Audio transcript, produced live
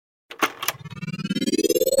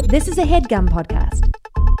This is a HeadGum podcast.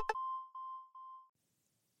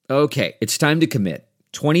 Okay, it's time to commit.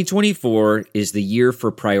 2024 is the year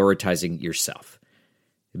for prioritizing yourself.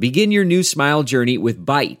 Begin your new smile journey with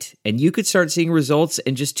Byte, and you could start seeing results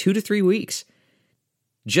in just 2 to 3 weeks.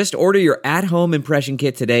 Just order your at-home impression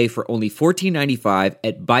kit today for only $14.95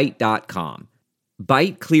 at Byte.com.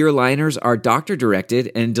 Byte clear liners are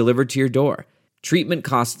doctor-directed and delivered to your door. Treatment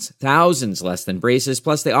costs thousands less than braces,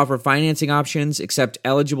 plus they offer financing options, accept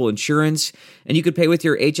eligible insurance, and you could pay with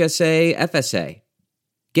your HSA, FSA.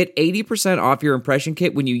 Get 80% off your impression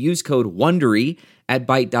kit when you use code WONDERY at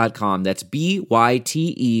Byte.com. That's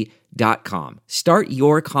BYTE.com. Start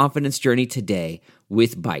your confidence journey today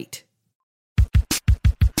with Byte.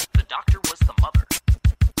 The doctor was the mother.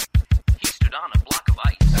 He stood on a block of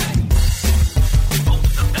ice.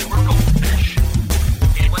 Both of them were goldfish.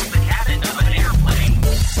 It was the cabin of an airplane.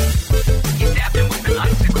 He stabbed him with an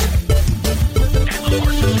icicle. And the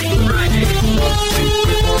horse was named Friday.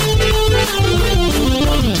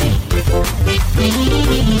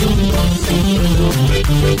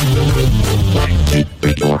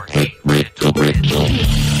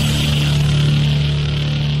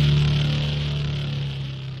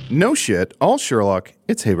 No shit, all Sherlock.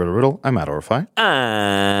 It's Hey Riddle Riddle. I'm Matt Orify.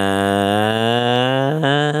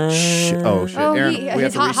 Oh shit, Aaron, we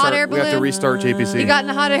have to restart JPC. He got in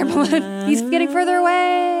a hot air balloon. He's getting further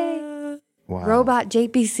away. Wow. Robot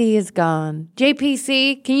JPC is gone.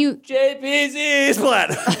 JPC, can you... JPC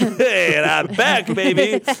Splat. Hey, and I'm back,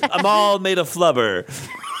 baby. I'm all made of flubber.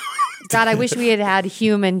 God, I wish we had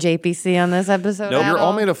human JPC on this episode. Nope. You're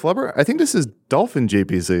all made of flubber? I think this is Dolphin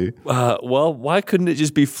JPC. Well, why couldn't it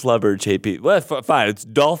just be flubber JP? Well, fine, it's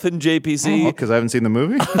Dolphin JPC. Because I haven't seen the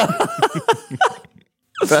movie?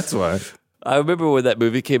 That's why. I remember when that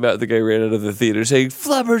movie came out, the guy ran out of the theater saying,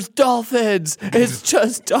 "Flubber's dolphins. It's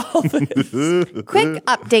just dolphins." Quick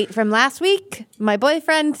update from last week. My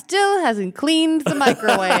boyfriend still hasn't cleaned the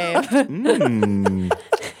microwave.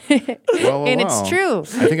 Well, And it's true.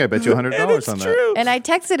 I think I bet you $100 on that. And I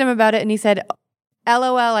texted him about it, and he said,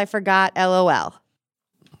 LOL, I forgot, LOL.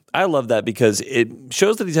 I love that because it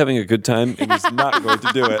shows that he's having a good time and he's not going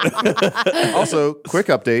to do it. Also, quick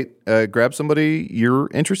update. Grab somebody you're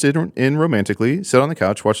interested in romantically, sit on the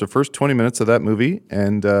couch, watch the first 20 minutes of that movie,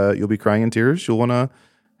 and you'll be crying in tears. You'll want to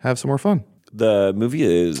have some more fun. The movie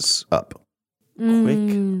is Up. Quick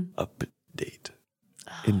update.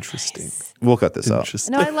 Interesting. Nice. We'll cut this out.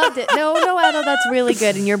 No, I loved it. No, Adel, that's really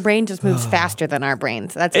good. And your brain just moves faster than our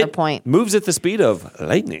brains. That's the point. Moves at the speed of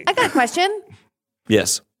lightning. I got a question.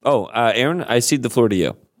 Yes. Oh, Aaron, I cede the floor to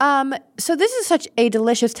you. So this is such a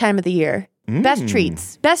delicious time of the year. Best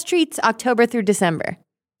treats. Best treats October through December,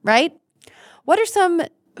 right? What are some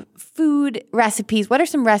food recipes? What are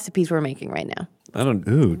some recipes we're making right now? I don't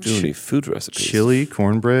do any food recipes. Chili,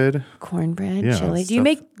 cornbread. Cornbread, Yeah, chili. Do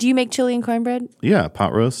stuff. you make chili and cornbread? Yeah,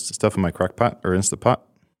 pot roast, stuff in my crock pot or Instant Pot.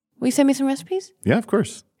 Will you send me some recipes? Yeah, of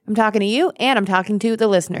course. I'm talking to you and I'm talking to the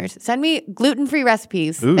listeners. Send me gluten-free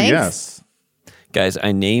recipes. Ooh, Thanks. yes. Guys,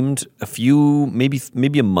 I named a few,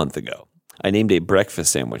 maybe a month ago, I named a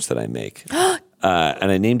breakfast sandwich that I make. And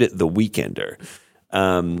I named it The Weekender.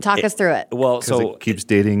 Talk us through it. Well, So it keeps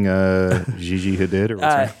dating Gigi Hadid or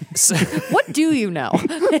what's her name? What do you know?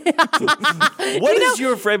 what is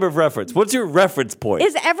your frame of reference? What's your reference point?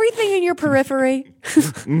 Is everything in your periphery?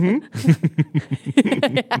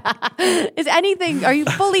 Is anything,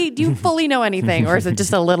 do you fully know anything, or is it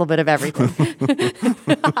just a little bit of everything?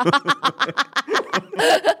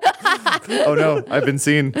 Oh no, I've been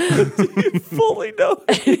seen. Fully know.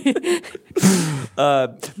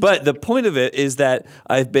 But the point of it is that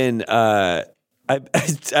I've been I've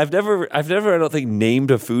never I don't think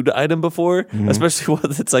named a food item before, especially one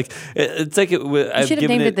that's like it's like it. You should have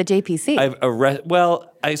named it the JPC.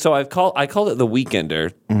 I called it the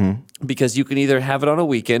Weekender because you can either have it on a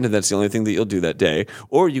weekend and that's the only thing that you'll do that day,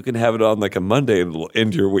 or you can have it on like a Monday and it'll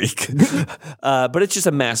end your week. But it's just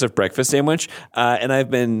a massive breakfast sandwich, and I've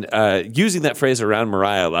been using that phrase around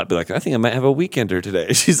Mariah a lot. Be like, I think I might have a Weekender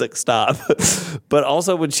today. She's like, stop. But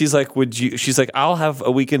also when she's like, she's like, I'll have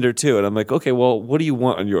a Weekender too, and I'm like, okay, well, what do you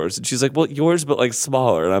want on yours? And she's like, well, yours but like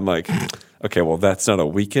smaller, and I'm like, okay, well, that's not a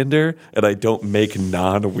Weekender, and I don't make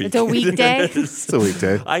non-weekenders. It's a weekday? It's a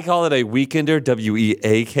weekday. I call it a Weekender,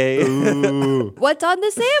 WEAK. What's on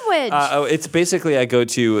the sandwich? It's basically I go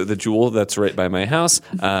to the Jewel that's right by my house,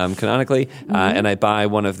 canonically, and I buy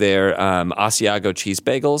one of their Asiago cheese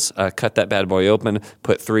bagels, cut that bad boy open,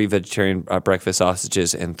 put 3 vegetarian breakfast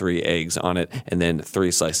sausages and 3 eggs on it, and then 3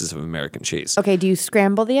 slices of American cheese. Okay, do you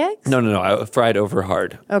scramble the eggs? No, I fried over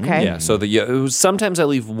hard. Okay. Yeah, so sometimes I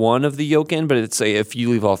leave one of the yolk yolk in, but it's if you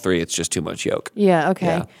leave all 3, it's just too much yolk. Yeah. Okay.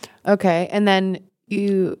 Yeah. Okay. And then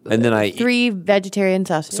I 3 vegetarian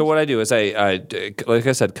sausages. So what I do is I like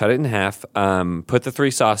I said, cut it in half. Put the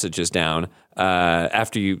 3 sausages down.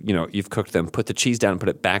 After you've cooked them, put the cheese down, put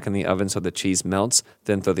it back in the oven so the cheese melts.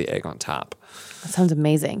 Then throw the egg on top. That sounds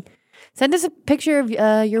amazing. Send us a picture of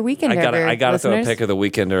your Weekender. I gotta throw a listeners. pic of the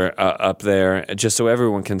Weekender up there just so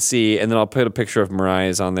everyone can see, and then I'll put a picture of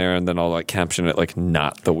Mariah's on there, and then I'll like caption it like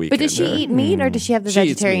not the Weekender. But does she eat meat or does she have the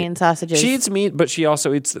vegetarian sausages? She eats meat, but she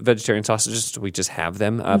also eats vegetarian sausages. We just have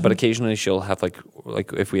them, but occasionally she'll have like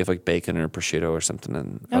if we have like bacon or prosciutto or something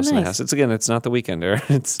in the house. It's not the Weekender.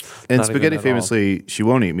 And Spaghetti famously, she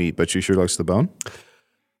won't eat meat, but she sure likes the bone.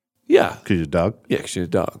 Yeah, because she's a dog. Yeah, because she's a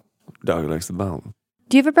dog. Dog likes the bone.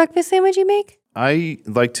 Do you have a breakfast sandwich you make? I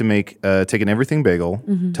like to make take an everything bagel,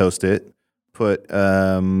 toast it, put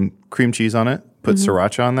cream cheese on it, put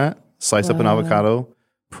sriracha on that, slice up an avocado,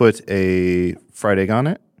 put a fried egg on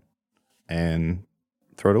it, and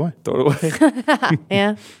throw it away.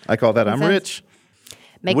 Yeah. I call that I'm rich.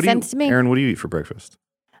 Makes sense to me. Aaron, what do you eat for breakfast?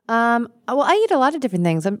 Well, I eat a lot of different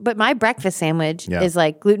things, but my breakfast sandwich is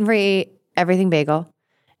like gluten-free everything bagel,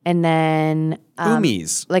 and then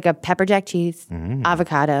like a pepper jack cheese,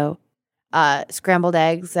 avocado, scrambled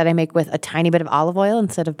eggs that I make with a tiny bit of olive oil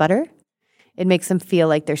instead of butter. It makes them feel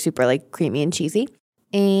like they're super like creamy and cheesy.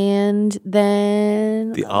 And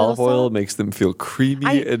then the olive oil makes them feel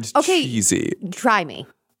creamy and cheesy. Try me.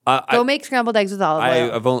 Go make scrambled eggs with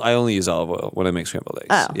olive oil. I only use olive oil when I make scrambled eggs.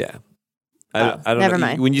 Oh. Yeah. I don't never know.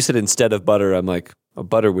 mind. When you said instead of butter, I'm like,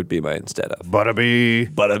 butter would be my instead of. Butterbee.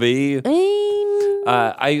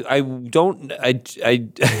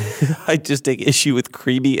 I just take issue with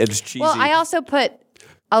creamy and cheesy. Well, I also put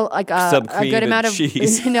a good amount of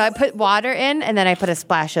cheese. I put water in, and then I put a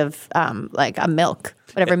splash of like a milk,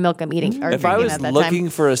 whatever milk I'm eating or if I drinking was at that looking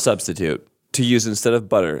time. for a substitute to use instead of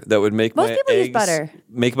butter that would make Most people use butter.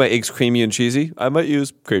 Make my eggs creamy and cheesy, I might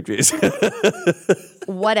use cream cheese.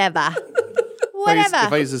 Whatever.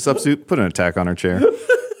 If I use a substitute, put an attack on her chair.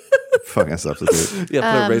 Fucking substitute. Yeah,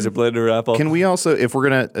 put a razor blade in her apple. Can we also, if we're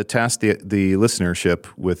going to task the listenership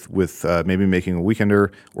with maybe making a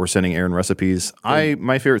Weekender or sending Aaron recipes,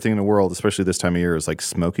 my favorite thing in the world, especially this time of year, is like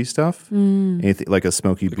smoky stuff. Anything like a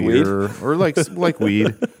smoky beer or like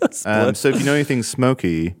weed. So if you know anything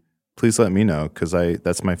smoky, please let me know because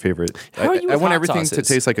that's my favorite. How are you with I want hot everything sauces?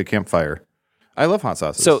 to taste like a campfire. I love hot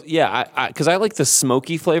sauces. So yeah, because I like the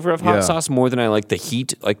smoky flavor of hot sauce more than I like the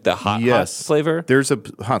heat, like the hot flavor. There's a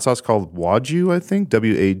hot sauce called Wagyu, I think,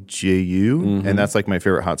 Waju, and that's like my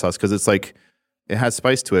favorite hot sauce because it's like it has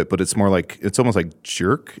spice to it, but it's more like it's almost like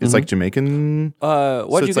jerk. It's like Jamaican.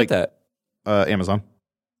 Why'd you get that? Amazon.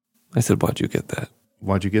 I said, why'd you get that?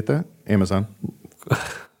 Why'd you get that? Amazon.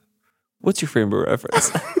 What's your frame of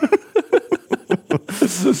reference?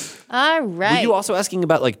 All right. Were you also asking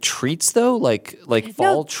about like treats though, like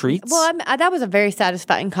fall treats? Well, that was a very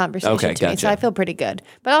satisfying conversation to me, gotcha. so I feel pretty good.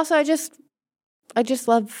 But also, I just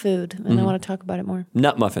love food, and I want to talk about it more.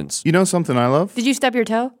 Nut muffins. You know something I love? Did you stub your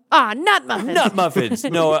toe? Nut muffins. Nut muffins.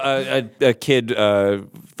 No, a kid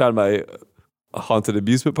found my haunted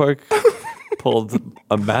amusement park. Pulled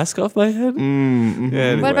a mask off my head.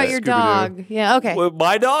 Anyway. What about your dog? Yeah, okay. Well,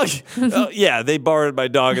 my dog? Yeah, they borrowed my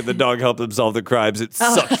dog, and the dog helped them solve the crimes. It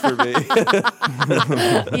sucked for me.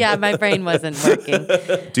 Yeah, my brain wasn't working.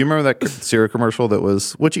 Do you remember that cereal commercial that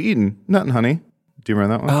was, "What you eating? Nut and honey." Do you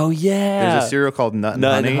remember that one? Oh, yeah. There's a cereal called Nut and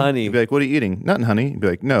Honey. You'd be like, "What are you eating? Nut and honey." You'd be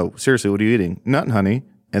like, "No, seriously, what are you eating? Nut and honey."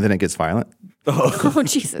 And then it gets violent. Oh,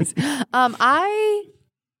 Jesus. I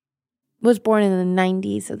was born in the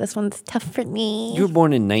 90s, so this one's tough for me. You were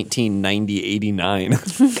born in 1989.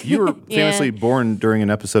 You were famously born during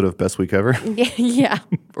an episode of Best Week Ever. Yeah.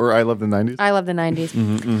 Or I Love the 90s. I love the 90s.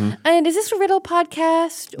 And is this a riddle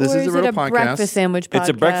podcast? This or is a is riddle it a podcast. breakfast sandwich podcast? It's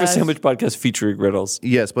a breakfast sandwich podcast featuring riddles.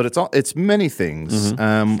 Yes, but it's many things.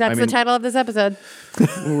 That's the title of this episode.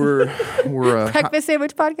 We're a Breakfast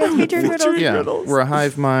sandwich podcast featuring riddles. Yeah, we're a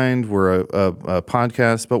hive mind. We're a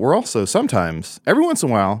podcast, but we're also sometimes, every once in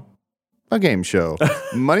a while, a game show.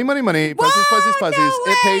 Money, money, money. Puzzies, puzzies, puzzies.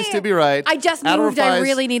 No It pays way! to be right. I just moved. I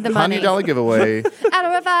really need the money. $100 giveaway.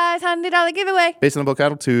 Adel Rifai's $100 giveaway. Based on the book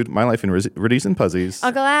Attitude, My Life in Riddies and Puzzies.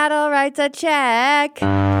 Uncle Adel writes a check.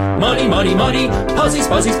 Money, money, money, puzzies,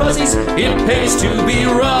 puzzies, puzzies. It pays to be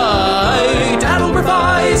right. Adel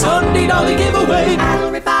Rifai's $100 giveaway. Adel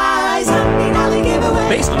Rifai's $100 giveaway.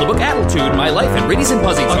 Based on the book Attitude, My Life in Riddies and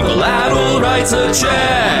Puzzies. Uncle Adel writes a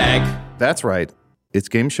check. That's right. It's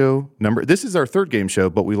game show number. This is our third game show,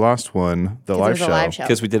 but we lost one, the 'Cause it live was a show. live show.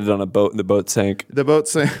 Because we did it on a boat and the boat sank. The boat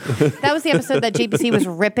saying That was the episode that JPC was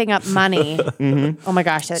ripping up money. Oh my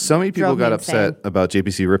gosh. so many people drove me got insane. upset about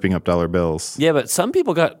JPC ripping up dollar bills. Yeah, but some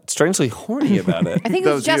people got strangely horny about it. I think it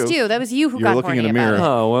That was was just you. you. That was you who You're got looking horny in a mirror. about it.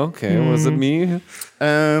 Oh, okay. Was it me?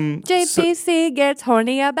 JPC gets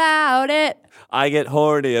horny about it. I get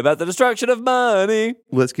horny about the destruction of money.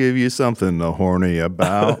 Let's give you something to horny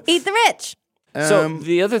about. Eat the rich. So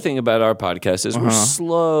the other thing about our podcast is we're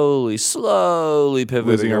slowly Losing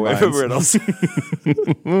pivoting our away from minds.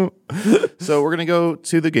 riddles. So we're going to go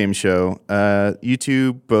to the game show. You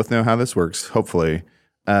two both know how this works, hopefully.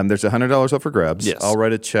 There's $100 up for grabs. Yes. I'll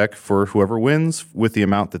write a check for whoever wins with the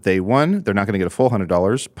amount that they won. They're not going to get a full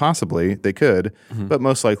 $100. Possibly. They could. But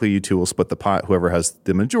most likely you two will split the pot. Whoever has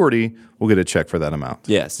the majority will get a check for that amount.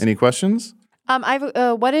 Yes. Any questions?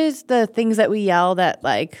 What is the things that we yell that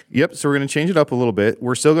like? Yep. So we're going to change it up a little bit.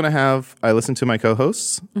 We're still going to have I listen to my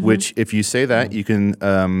co-hosts, which if you say that, you can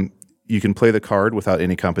play the card without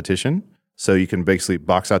any competition. So you can basically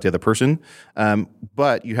box out the other person,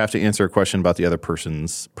 but you have to answer a question about the other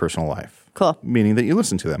person's personal life. Cool. Meaning that you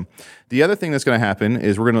listen to them. The other thing that's going to happen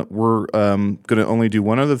is we're gonna only do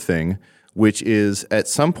one other thing, which is at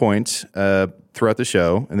some point throughout the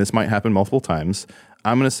show, and this might happen multiple times.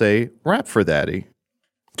 I'm going to say rap for daddy.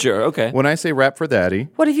 Sure, okay. When I say rap for daddy,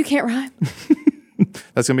 What if you can't rhyme?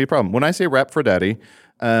 that's going to be a problem. When I say rap for daddy,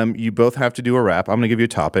 you both have to do a rap. I'm going to give you a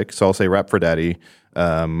topic. So I'll say rap for daddy,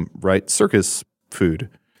 right? Circus food.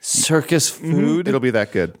 Circus food? It'll be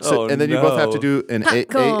that good. So, Oh, and then you both have no. to do an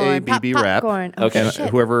Popcorn, AABB rap. popcorn. Okay. Okay. And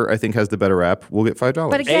whoever I think has the better rap will get $5.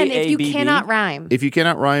 But again, if you AABB? cannot rhyme, If you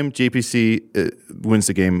cannot rhyme, JPC wins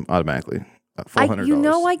the game automatically. Full $100. you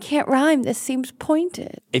know I can't rhyme. This seems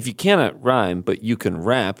pointed. If you cannot rhyme, but you can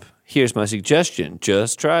rap, here's my suggestion.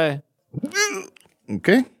 Just try.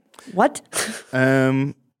 Okay. What?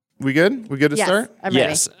 We good? We good to Yes, start? I'm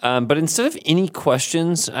Yes, but instead of any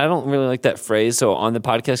questions, I don't really like that phrase. So on the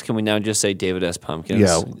podcast, can we now just say David S. Pumpkins?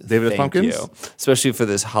 Yeah, David S. Thank Pumpkins? you. Especially for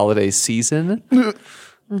this holiday season.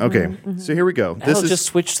 Okay. So here we go. This just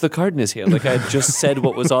switched the card in his hand. Like I had just said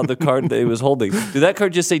what was on the card that he was holding. Did that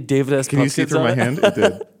card just say David S. Can you Pumpkins see through on my it? hand? It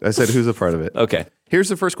did. I said who's a part of it. Okay. Here's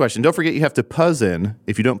the first question. Don't forget you have to puzz in.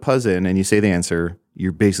 If you don't puzz in and you say the answer,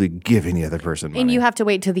 you're basically giving the other person money. And you have to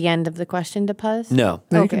wait till the end of the question to puzz? No.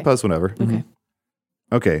 No, you Okay. can puzz whenever. Okay.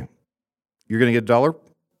 Okay. You're going to get $1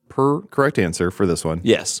 per correct answer for this one.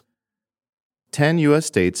 Yes. 10 U.S.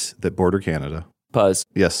 states that border Canada. Puzz.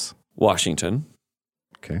 Yes. Washington.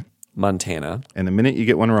 Okay. Montana. And the minute you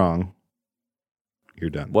get one wrong,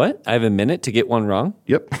 you're done. What? I have a minute to get one wrong?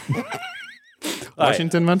 Yep.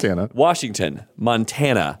 Washington, Montana. Washington,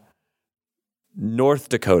 Montana, North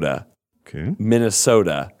Dakota, Okay.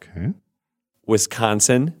 Minnesota, Okay.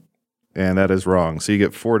 Wisconsin. And that is wrong. So you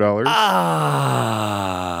get $4.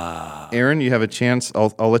 Ah. Aaron, you have a chance.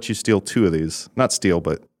 I'll let you steal 2 of these. Not steal,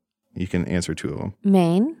 but you can answer 2 of them.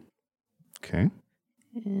 Maine, Okay.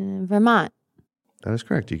 Vermont. That is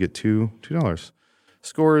correct. You get $2.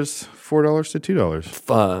 Score is $4 to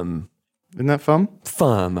 $2. Isn't that fun?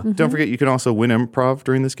 Fun. Don't forget, you can also win improv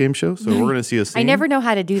during this game show. So we're going to see a scene. I never know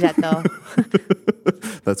how to do that though.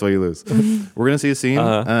 That's why you lose. We're going to see a scene.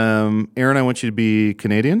 Aaron, I want you to be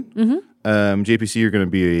Canadian. JPC, you're going to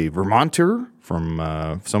be a Vermonter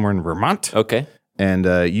from somewhere in Vermont. Okay. And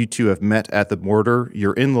you two have met at the border.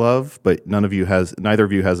 You're in love, but neither of you has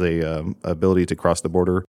a ability to cross the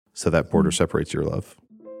border. So that border separates your love.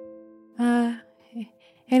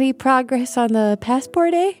 Any progress on the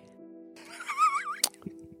passport, eh?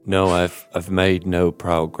 No, I've made no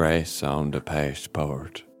progress on the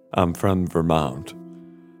passport. I'm from Vermont.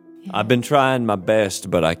 I've been trying my best,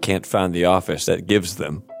 but I can't find the office that gives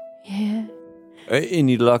them. Yeah.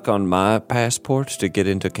 Any luck on my passport to get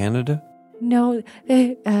into Canada? No,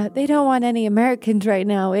 they don't want any Americans right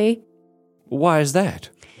now, eh? Why is that?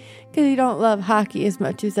 Because you don't love hockey as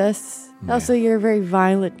much as us. Also, you're a very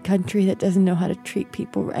violent country that doesn't know how to treat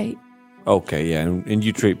people right. Okay, yeah, and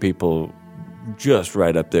you treat people just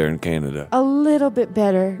right up there in Canada. A little bit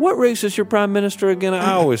better. What race is your prime minister again?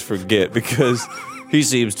 I always forget because he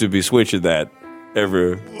seems to be switching that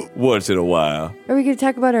every once in a while. Are we going to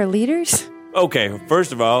talk about our leaders? Okay,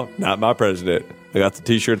 first of all, not my president. I got the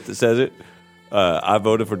T-shirt that says it. I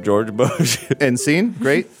voted for George Bush. And scene,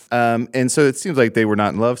 great. And so it seems like they were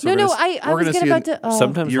not in love. So No, we're gonna, I we're was gonna see about to. Oh.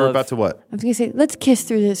 Sometimes You're love- about to what? I was going to say, let's kiss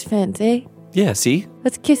through this fence, eh? Yeah, see?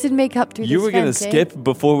 Let's kiss and make up through You this were going to fence, skip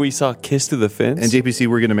before we saw Kiss to the Fence? And JPC,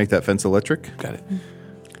 we're going to make that fence electric. Got it.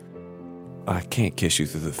 I can't kiss you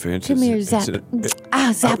through the fence. Come here, Zap. Zap.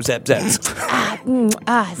 Zap. Zap. Zap.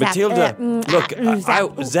 Matilda,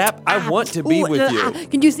 look, Zap, I want to be with you.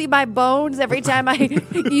 Can you see my bones every time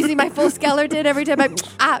can you see my full skeleton every time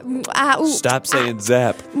Stop saying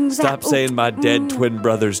Zap. Stop saying my dead twin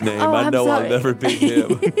brother's name. I know I'll never be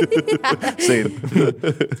him. Say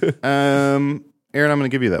it. Aaron, I'm going to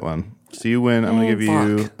give you that one. So you win. I'm going to give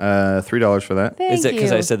you $3 for that. Thank Is that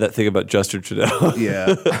because you. I said that thing about Justin Trudeau?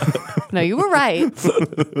 Yeah. No, you were right.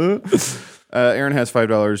 Aaron has $5.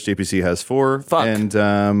 JPC has $4. Fuck. And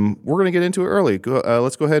we're going to get into it early.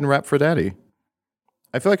 Let's go ahead and rap for daddy.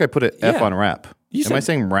 I feel like I put an F on rap. Am I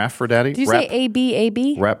saying rap for daddy? Did you rap, say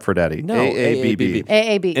A-B? Rap for daddy. No, AABB.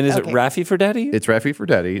 A-A-B. And is it Okay. Raffy for daddy? It's Raffy for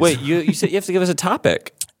daddy. Wait, you said you have to give us a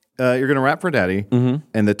topic. You're going to rap for daddy.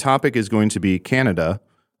 And the topic is going to be Canada.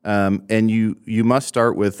 And you must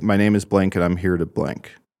start with, my name is blank and I'm here to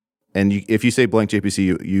blank. And if you say blank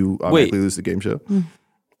JPC, you automatically lose the game show.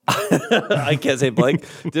 I can't say blank.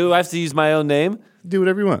 Do I have to use my own name? Do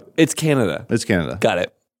whatever you want. It's Canada. It's Canada. Got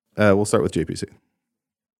it. We'll start with JPC.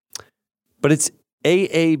 But it's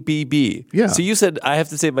AABB. Yeah. So you said I have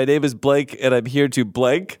to say my name is blank and I'm here to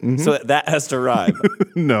blank. So that has to rhyme.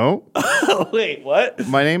 No. Wait, what?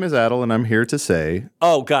 My name is Adel and I'm here to say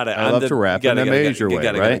Oh, got it. I love to rap in a major way,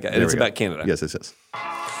 right? And it's about Canada. Yes, it is.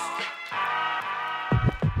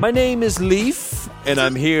 My name is Leaf and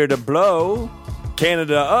I'm here to blow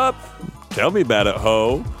Canada up. Tell me about it,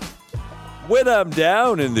 ho. When I'm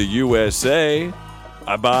down in the USA,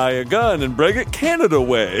 I buy a gun and bring it Canada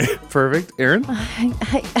way. Perfect. Aaron?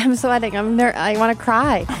 I'm sweating. I want to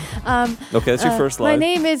cry. Okay, that's your first line. My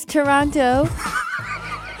name is Toronto.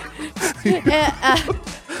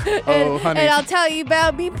 Oh, honey. And I'll tell you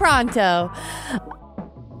about me pronto.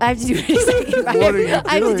 I have to do a second rhyme. What are you I have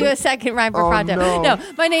to do doing? a second rhyme for Oh, pronto. no.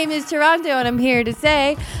 My name is Toronto, and I'm here to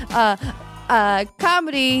say,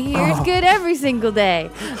 comedy here is good every single day.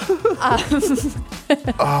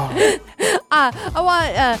 I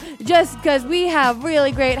want just because we have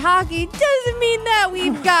really great hockey doesn't mean that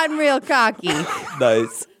we've gotten real cocky.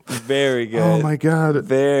 Nice. Very good. Oh, my God.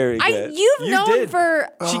 Very good. You've known did. for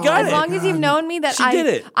She got as it. long as you've known me that She did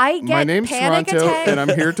it. I get My name's panic Toronto attacks. and I'm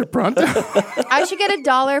here to pronto. I should get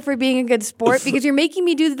 $1 for being a good sport because you're making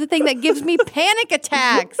me do the thing that gives me panic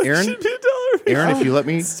attacks. Aaron, if you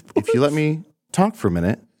let me talk for a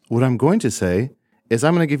minute, what I'm going to say is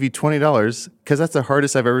I'm going to give you $20 because that's the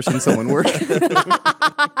hardest I've ever seen someone work. Can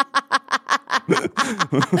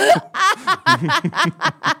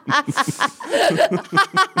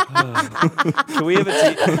we make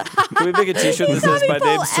a t-shirt that says my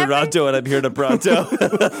name's Toronto and I'm here to pronto?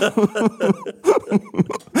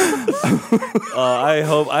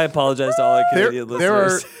 I apologize to all our Canadian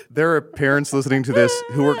listeners. There are parents listening to this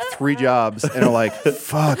who work 3 jobs and are like,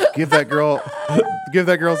 "Fuck, give that girl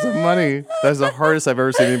some money." That's the hardest I've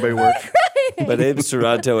ever seen anybody work. My name's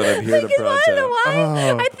Toronto and I'm here to Because I don't know pronto.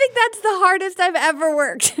 why. I think that's the hardest I've ever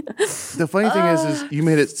worked. The funny thing is you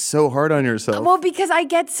made it so hard on yourself. Well, because I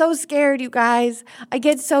get so scared, you guys. I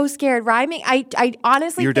get so scared. Rhyming, I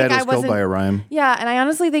honestly Your think dad was I wasn't. killed by a rhyme. Yeah, and I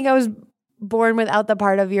honestly think I was born without the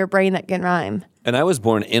part of your brain that can rhyme. And I was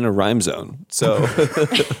born in a rhyme zone, so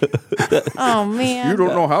Oh, man. You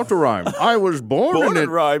don't know how to rhyme. I was born in in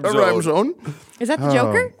rhyme a zone. rhyme zone. Is that the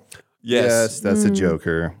Joker? Yes, that's a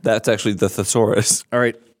joker. That's actually the thesaurus. All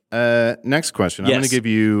right. Next question. I'm Yes. going to give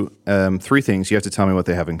you 3 things. You have to tell me what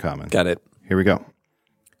they have in common. Got it. Here we go.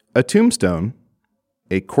 A tombstone,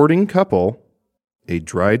 a courting couple, a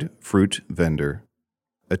dried fruit vendor.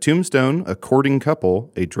 A tombstone, a courting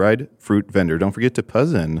couple, a dried fruit vendor. Don't forget to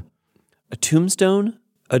buzz in. A tombstone,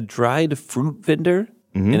 a dried fruit vendor,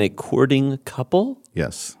 and a courting couple?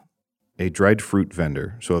 Yes. A dried fruit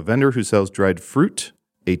vendor. So a vendor who sells dried fruit,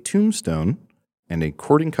 a tombstone, and a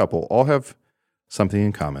courting couple all have something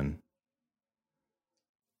in common.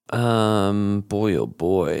 Boy, oh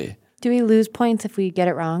boy. Do we lose points if we get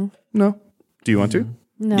it wrong? No. Do you want to?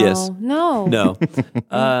 No. Yes. No. No.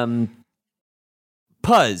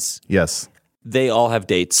 Puzz. Yes. They all have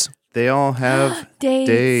dates. They all have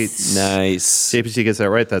dates. Nice. JPC gets that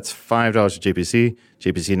right. That's $5 to JPC.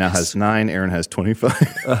 JPC now has 9. Aaron has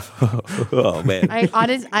 25. Oh, man.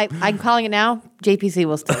 I'm calling it now. JPC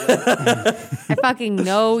will steal it. I fucking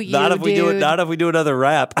know you, Not if we do it. dude. Not if we do another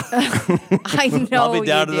rap. I know I'll be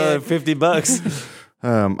down you, another dude. $50.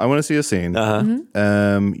 I want to see a scene.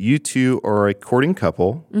 You two are a courting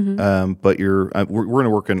couple, but you're we're going to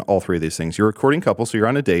work on all 3 of these things. You're a courting couple, so you're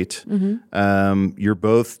on a date. You're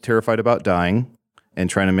both terrified about dying and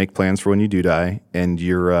trying to make plans for when you do die, and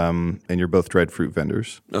you're both dried fruit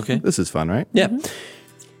vendors. Okay. This is fun, right? Yeah.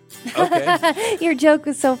 Okay. Your joke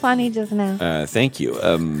was so funny just now. Thank you.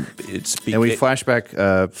 And we flash back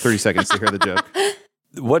 30 seconds to hear the joke.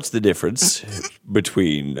 What's the difference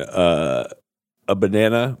between a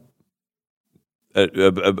banana,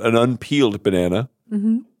 an unpeeled banana,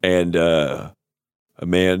 and a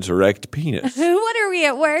man's erect penis? What are we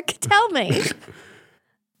at work? Tell me.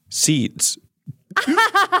 Seeds.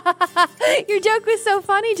 Your joke was so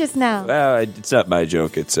funny just now. Well, it's not my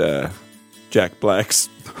joke. It's Jack Black's.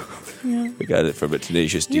 I got it from a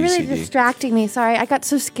Tenacious D You're really CD. distracting me. Sorry, I got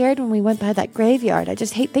so scared when we went by that graveyard. I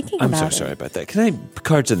just hate thinking I'm about so it. sorry about that. Can I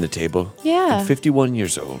cards on the table? Yeah. I'm 51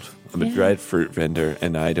 years old. I'm a dried fruit vendor,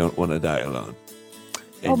 and I don't want to die alone.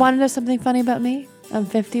 Oh, want to know something funny about me? I'm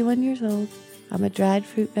 51 years old. I'm a dried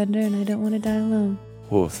fruit vendor, and I don't want to die alone.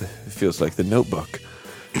 Oh, it feels like The Notebook.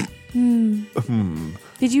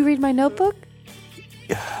 Did you read my notebook?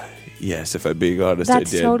 Yes, if I'm being honest, I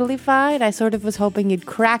That's did. totally fine. I sort of was hoping you'd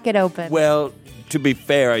crack it open. Well, to be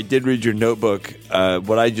fair, I did read your notebook.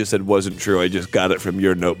 What I just said wasn't true. I just got it from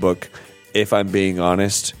your notebook. If I'm being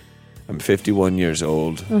honest, I'm 51 years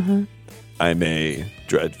old. I'm a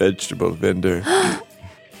dried vegetable vendor,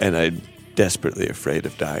 and I'm desperately afraid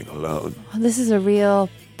of dying alone. This is a real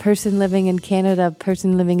person living in Canada,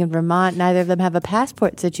 person living in Vermont. Neither of them have a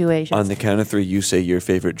passport situation. On the count of three, you say your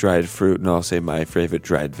favorite dried fruit, and I'll say my favorite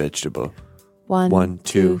dried vegetable. One,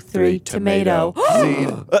 two, three. Tomato.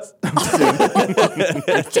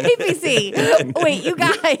 JPC. Wait, you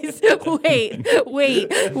guys.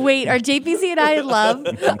 Wait. Are JPC and I in love?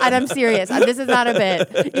 And I'm serious. This is not a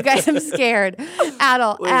bit. You guys, I'm scared.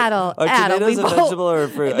 Addle. Are tomatoes a vegetable or a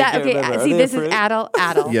fruit? I can't remember. Are See, they this a fruit? is Addle.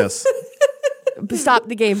 Yes. Stop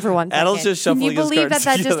the game for 1 second. Addle's just shuffling Can you his believe cards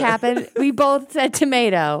that just together. happened? We both said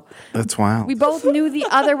tomato. That's wild. We both knew the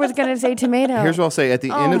other was going to say tomato. Here's what I'll say. At the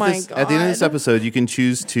end of this God. episode, you can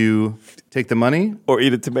choose to take the money Or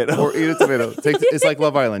eat a tomato. or eat a tomato. It's like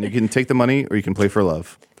Love Island. You can take the money or you can play for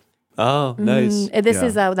love. Oh, nice. This Yeah.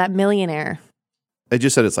 is that millionaire. I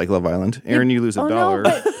just said it's like Love Island. Aaron, you lose $1.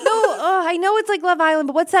 I know it's like Love Island,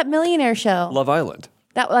 but what's that millionaire show Love Island.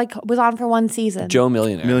 that like was on for one season? Joe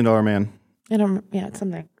Millionaire. $1 Million Man. I don't. Yeah, it's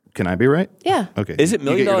something. Can I be right? Yeah. Okay. Is it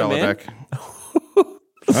You get your $1 Million dollar Man? back.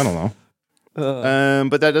 I don't know.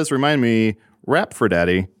 But that does remind me, Rap for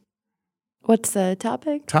Daddy. What's the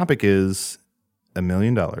topic? Topic is $1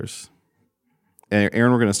 million. And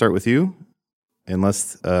Aaron, we're going to start with you,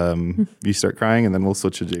 unless you start crying, and then we'll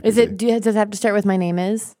switch to JP. Is it? Does it have to start with my name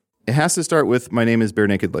is? It has to start with my name is Bare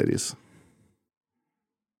Naked Ladies.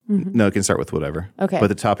 No, it can start with whatever. Okay. But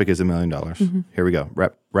the topic is $1 million. Here we go.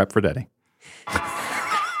 Rap for Daddy.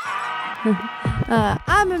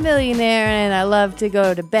 I'm a millionaire and I love to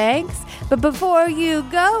go to banks. But before you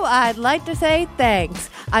go, I'd like to say thanks.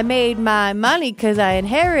 I made my money because I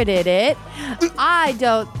inherited it. I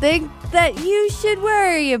don't think that you should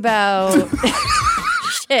worry about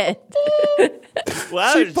shit.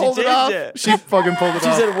 Wow, She pulled it off. She fucking pulled it She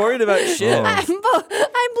off. said worried about shit. I'm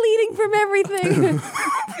bleeding from everything.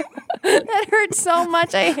 That hurts so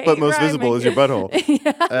much. I hate But most rhyming. visible is your butthole.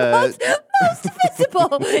 Most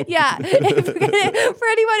visible. Yeah. For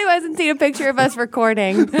anyone who hasn't seen a picture of us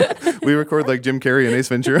recording. We record like Jim Carrey and Ace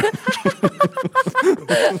Ventura.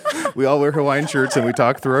 We all wear Hawaiian shirts and we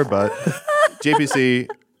talk through our butt. JPC,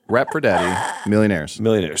 Rap for Daddy, Millionaires.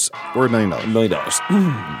 Millionaires. Or $1 million. $1 million.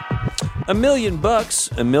 $1 million,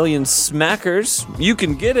 $1 million smackers. You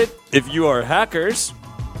can get it if you are hackers.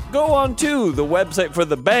 Go on to the website for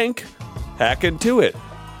the bank, hack into it,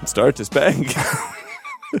 and start this bank.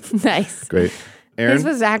 Nice. Great. Aaron? This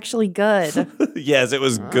was actually good. Yes, it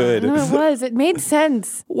was good. No, it was. It made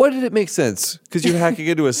sense. What did it make sense? Because you're hacking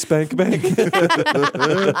into a spank bank?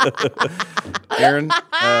 Aaron,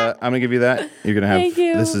 I'm going to give you that. You're going to have, Thank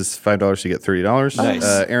you. this is $5 to get $30. Nice.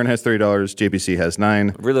 Aaron has $30. JPC has $9.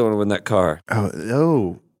 I really want to win that car.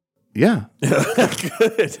 Oh, yeah.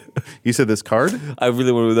 Good. You said this card? I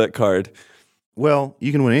really want to win that card. Well,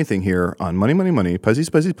 you can win anything here on Money, Money, Money, Puzzies,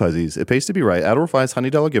 Puzzies, Puzzies. It pays to be right. Adult Refi's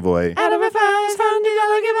 $100 giveaway. Adam Refine's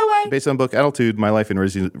 $100 giveaway. Based on book Attitude, My Life in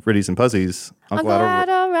Riddies and Puzzies. Uncle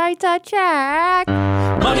Adam writes a check.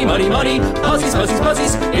 Money, money, money, puzzies, puzzies,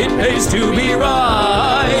 puzzies. It pays to be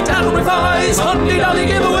right. Adult Refi's $100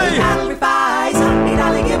 giveaway. Adult Refi's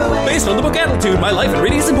 $100 giveaway. Based on the book Attitude, My Life in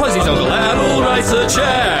Riddies and Puzzies, Uncle Adult writes a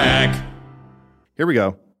check. Here we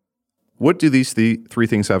go. What do these three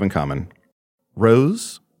things have in common?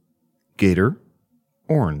 Rose, gator,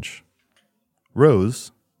 orange.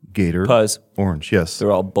 Rose, gator, Puzz. orange. Yes. They're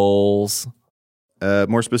all bowls,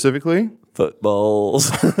 More specifically, footballs,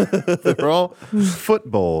 they're all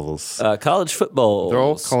footballs. college football. They're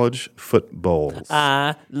all college footballs.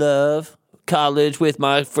 I love college with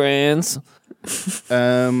my friends.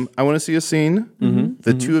 I want to see a scene.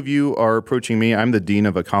 The two of you are approaching me. I'm the dean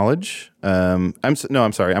of a college. I'm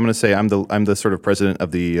sorry. I'm going to say I'm the sort of president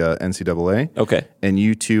of the NCAA. Okay. And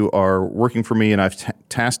you two are working for me, and I've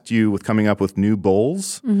tasked you with coming up with new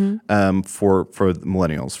bowls for the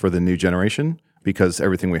millennials, for the new generation, because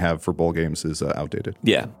everything we have for bowl games is outdated.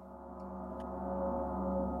 Yeah.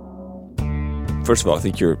 First of all, I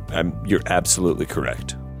think you're absolutely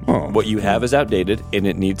correct. Oh. What you have is outdated, and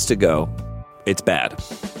it needs to go. It's bad.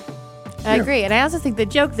 I agree. And I also think the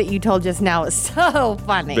joke that you told just now is so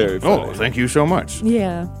funny. Very funny. Oh, thank you so much.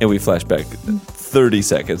 Yeah. And we flash back 30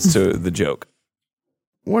 seconds to the joke.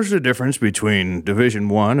 What's the difference between Division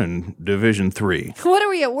 1 and Division 3? What are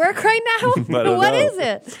we at work right now? don't What know. is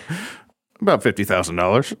it? About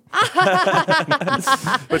 $50,000.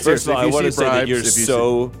 But First of all, I want to see say that bribes, you're if you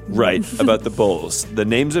so right about the bowls. The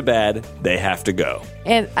names are bad. They have to go.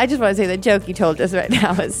 And I just want to say the joke you told us right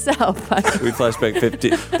now is so funny. We flash back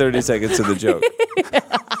 30 seconds to the joke.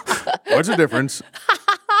 What's the difference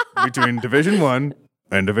between Division 1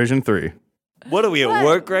 and Division 3? What are we at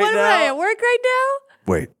work right what now? Am I at work right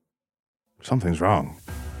Wait, something's wrong.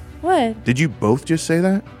 now? What? Did you both just say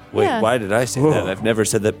that? Wait, Yeah. why did I say that? I've never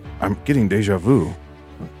said that. I'm getting deja vu.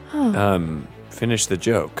 Finish the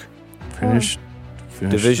joke. Finish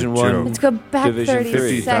Division the 1. joke. Let's go back Division 30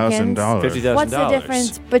 three. seconds. $50,000. $50,000. What's the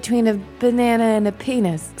difference between a banana and a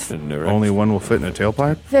penis? Only one will fit in a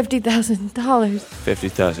tailpipe? $50,000.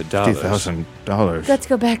 $50,000. $50,000. Let's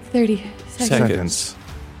go back 30 seconds. Seconds.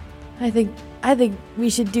 I think we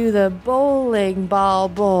should do the bowling ball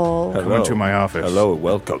bowl. Come into my office. Hello,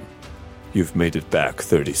 welcome. You've made it back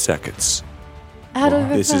 30 seconds. Out of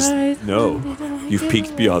This is five, no. $30 You've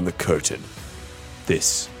peeked beyond the curtain.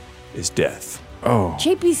 This is death. Oh.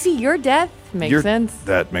 JPC, your death makes You're- sense.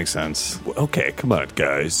 That makes sense. Okay, come on,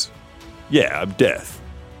 guys. Yeah, I'm death.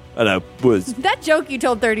 And I was. That joke you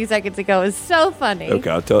told 30 seconds ago is so funny. Okay,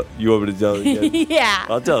 I'll tell. You want me to tell it again? Yeah.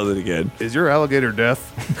 I'll tell it again. Is your alligator death?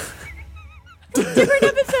 Different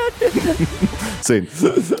episode. See.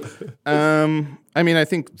 I mean, I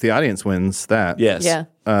think the audience wins that. Yes. Yeah.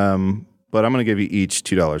 But I'm going to give you each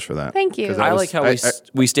 $2 for that. Thank you. 'Cause I was- like how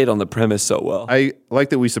we stayed on the premise so well. I like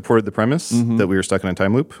that we supported the premise that we were stuck in a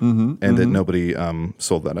time loop and that nobody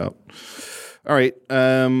sold that out. All right.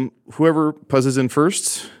 Whoever buzzes in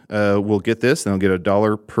first will get this, and they'll get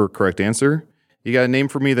 $1 per correct answer. You got to name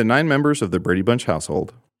for me the 9 members of the Brady Bunch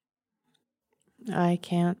household. I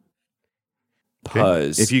can't. Okay?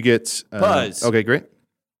 Puzz. If you get... Puzz. Okay, great.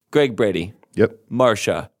 Greg Brady. Yep.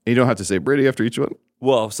 Marsha. You don't have to say Brady after each one.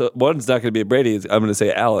 Well, so one's not going to be a Brady. I'm going to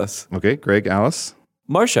say Alice. Okay, Greg, Alice,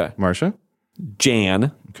 Marsha. Marsha.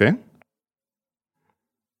 Jan. Okay.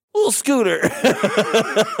 Little Scooter.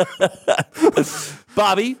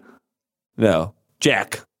 Bobby. No.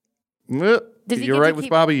 Jack. Did he You're get right to with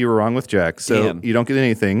keep- Bobby. You were wrong with Jack. So Damn. you don't get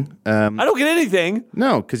anything. I don't get anything.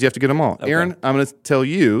 No, because you have to get them all. Aaron, I'm going to tell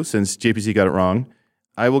you, since JPC got it wrong,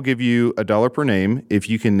 I will give you $1 per name if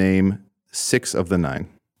you can name 6 of the 9.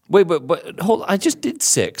 Wait, but hold on. I just did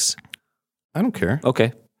 6. I don't care.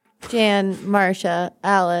 Okay. Jan, Marsha,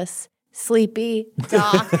 Alice, Sleepy,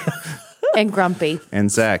 Doc, and Grumpy.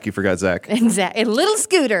 And Zach, you forgot Zach. And Zach, and Little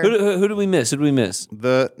Scooter. Who did we miss? Who did we miss?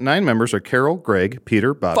 The 9 members are Carol, Greg,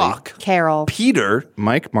 Peter, Bobby, Fuck. Carol. Peter.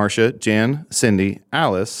 Mike, Marsha, Jan, Cindy,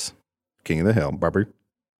 Alice, King of the Hill, Barbie.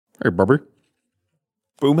 Hey, Barbie.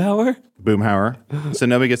 Boomhauer? Boomhauer. So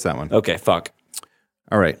nobody gets that one. Okay, fuck.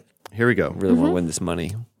 All right. Here we go. Really want to win this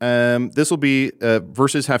money. This will be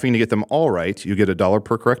versus having to get them all right. You get $1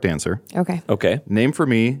 per correct answer. Okay. Okay. Name for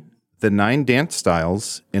me the 9 dance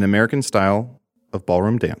styles in American style of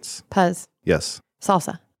ballroom dance. Puzz. Yes.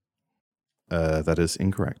 Salsa. That is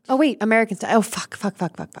incorrect. Oh, wait. American style. Oh, fuck.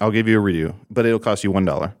 I'll give you a redo, but it'll cost you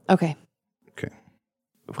 $1. Okay. Okay.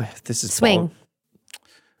 Wait, this is Swing.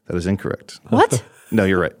 That is incorrect. What? No,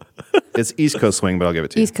 you're right. It's East Coast swing, but I'll give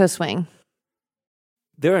it to you. East Coast swing.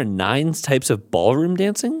 There are 9 types of ballroom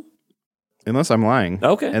dancing? Unless I'm lying.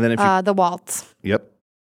 Okay. And then if you... The waltz. yep.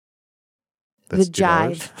 The That's $2.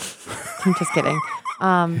 jive. I'm just kidding.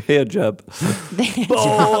 Hand job. The hand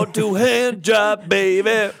Born to hand job,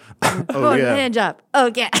 baby. Oh, yeah. Hand job.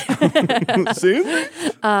 Oh, yeah. See?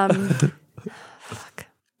 Fuck.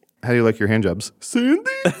 How do you like your hand jobs? Cindy?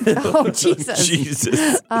 Oh, Jesus.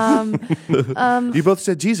 Jesus. You both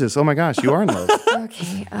said Jesus. Oh, my gosh. You are in love.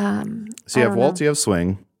 Okay. So you have waltz, you have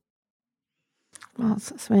swing.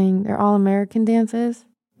 Waltz, swing. They're all American dances.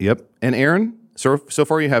 Yep. And Aaron, so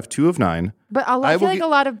far you have 2 of 9. But I feel like a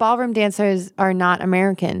lot of ballroom dancers are not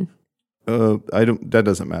American. That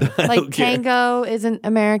doesn't matter. Like tango isn't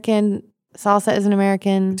American. Salsa is an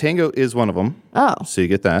American. Tango is one of them. Oh. So you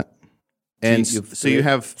get that. And So you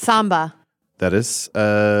have... Samba. That is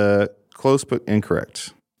close but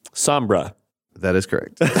incorrect. Sombra. That is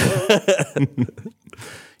correct.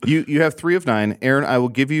 You have 3 of 9. Aaron, I will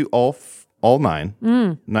give you all 9.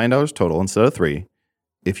 $9 total instead of 3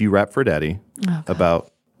 if you rap for Daddy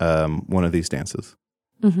about one of these dances.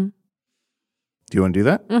 Mm-hmm. Do you want to do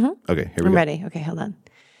that? Mm-hmm. Okay, here we go. I'm ready. Okay, hold on.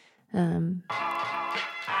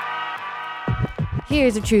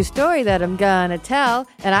 Here's a true story that I'm gonna tell,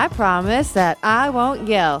 and I promise that I won't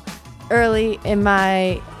yell. Early when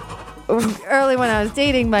I was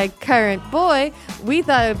dating my current boy, we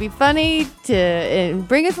thought it would be funny to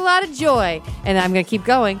bring us a lot of joy. And I'm going to keep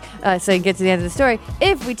going so you can get to the end of the story.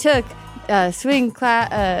 If we took swing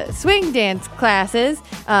dance classes,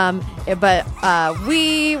 but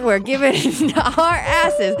we were giving our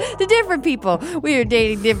asses to different people. We were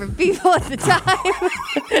dating different people at the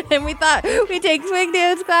time, and we thought we'd take swing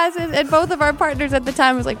dance classes, and both of our partners at the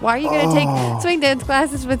time was like, why are you going to take swing dance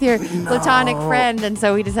classes with your platonic friend? And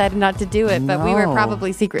so we decided not to do it, but we were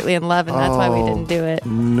probably secretly in love, and that's why we didn't do it.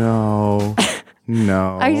 No.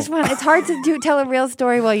 It's hard to tell a real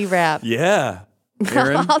story while you rap. Yeah.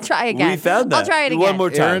 Aaron, I'll try again. We found that. I'll try it again. One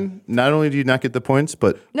more time. Aaron, not only do you not get the points,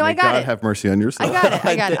 but No, I may got God it. have mercy on your soul. I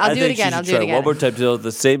got it. I'll do it again. I'll do it again. One more time to tell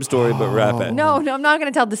the same story, but rap it. No, I'm not going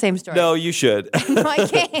to tell the same story. No, you should. No, I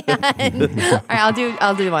can't. All right, I'll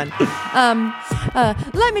do one.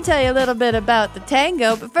 Let me tell you a little bit about the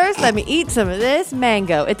tango, but first let me eat some of this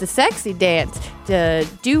mango. It's a sexy dance to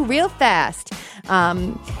do real fast.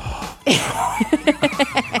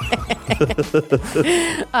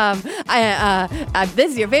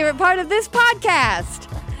 This is your favorite part of this podcast.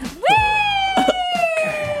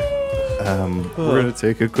 We're going to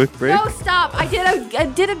take a quick break. No, stop. I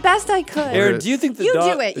did it best I could. Aaron, do you think the You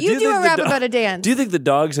dog... do it. You do a rap about a dance. Do you think the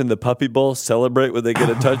dogs in the puppy bowl celebrate when they get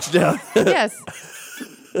a touchdown? Yes.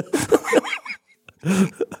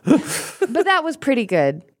 But that was pretty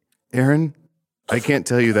good. Aaron, I can't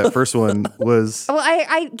tell you that first one was... Well,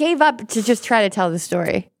 I gave up to just try to tell the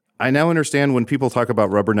story. I now understand when people talk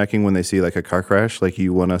about rubbernecking when they see like a car crash, like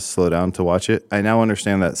you want to slow down to watch it. I now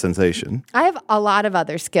understand that sensation. I have a lot of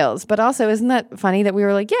other skills, but also isn't that funny that we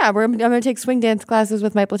were like, yeah, I'm going to take swing dance classes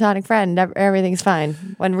with my platonic friend. Everything's fine.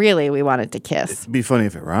 When really we wanted to kiss. It'd be funny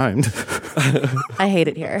if it rhymed. I hate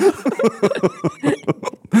it here.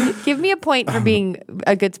 Give me a point for being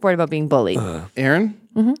a good sport about being bullied. Aaron,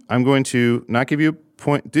 I'm going to not give you a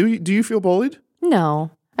point. Do you feel bullied?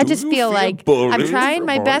 No. I just feel like I'm trying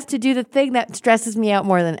my best to do the thing that stresses me out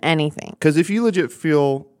more than anything. Because if you legit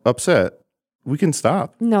feel upset, we can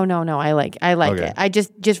stop. No. I like Okay. it. I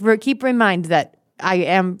just keep reminded that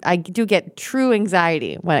I do get true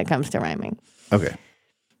anxiety when it comes to rhyming. Okay.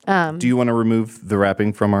 Do you want to remove the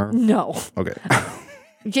rapping from our... No. Okay.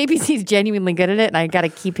 JPC's genuinely good at it, and I got to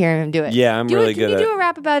keep hearing him do it. Yeah, I'm really good at it. Can you do a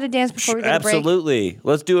rap about a dance before we go to break? Absolutely.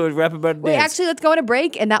 Let's do a rap about a dance. Wait, actually, let's go on a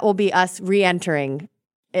break, and that will be us re-entering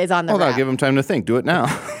is on the Hold rap. on, give him time to think. Do it now.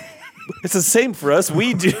 It's the same for us.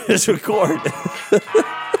 We do just record.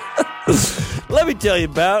 Let me tell you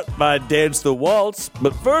about my Dance the Waltz,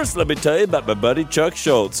 but first let me tell you about my buddy Chuck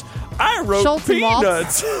Schultz. I wrote Schultz and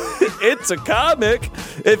Peanuts. It's a comic.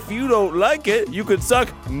 If you don't like it, you can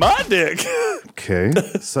suck my dick. Okay.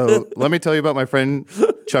 So let me tell you about my friend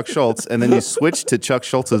Chuck Schultz, and then you switch to Chuck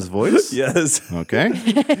Schultz's voice. Yes. Okay.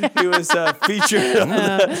 He was featured on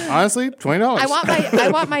the... Honestly, $20. I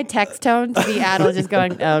want my text tone to be Adel just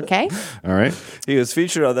going, okay, All right. He was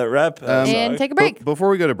featured on that rap and song. take a break. Before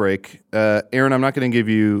we go to break, Aaron, I'm not going to give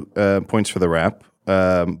you points for the rap,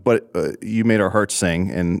 but you made our hearts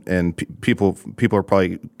sing, and people are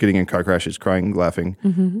probably getting in car crashes, crying, laughing.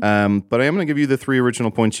 But I am going to give you the 3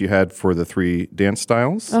 original points you had for the 3 dance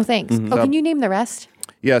styles. Oh, thanks. Oh, can you name the rest?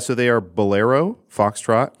 Yeah, so they are Bolero,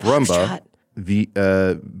 Foxtrot, Rumba,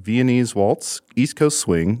 Viennese Waltz, East Coast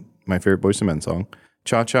Swing, my favorite Boyz II Men song,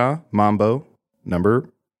 Cha-Cha, Mambo,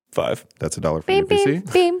 number 5. That's $1 for Beam, beam,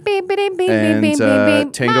 JPC. beam, beam, beam, beam, And beam, beam,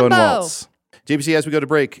 beam. Tango and Mambo. Waltz. JPC, as we go to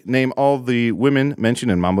break, name all the women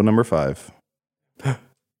mentioned in Mambo number 5.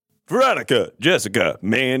 Veronica, Jessica,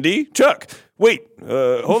 Mandy, Chuck. Wait,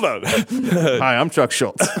 hold on. Hi, I'm Chuck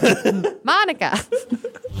Schultz. Monica.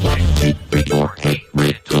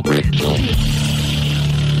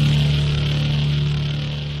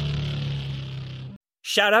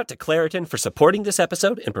 Shout out to Claritin for supporting this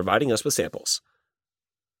episode and providing us with samples.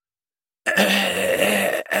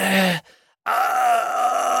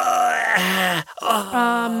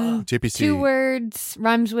 JPC. 2 words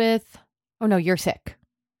rhymes with, oh no, you're sick.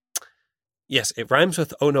 Yes, it rhymes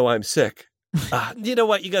with "Oh no, I'm sick." You know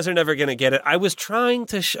what? You guys are never going to get it. I was trying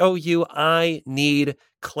to show you I need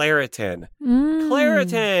Claritin.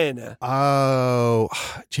 Claritin. Oh,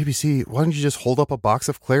 JPC, why don't you just hold up a box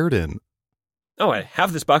of Claritin? Oh, I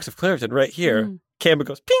have this box of Claritin right here. Camera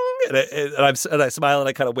goes ping, and I smile and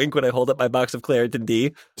I kind of wink when I hold up my box of Claritin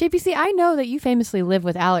D. JPC, I know that you famously live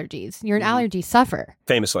with allergies. You're an allergy sufferer.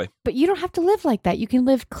 Famously. But you don't have to live like that. You can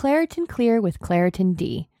live Claritin Clear with Claritin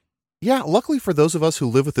D. Yeah, luckily for those of us who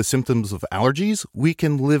live with the symptoms of allergies, we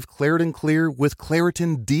can live Claritin Clear with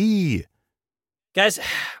Claritin D. Guys,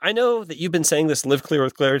 I know that you've been saying this live clear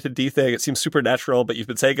with Claritin D thing. It seems supernatural, but you've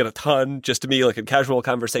been saying it a ton just to me, like in casual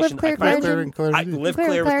conversation. Live clear, Claritin, live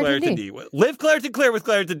clear with Claritin D. Live Claritin clear with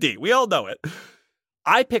Claritin D. We all know it.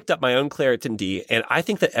 I picked up my own Claritin D, and I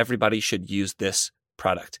think that everybody should use this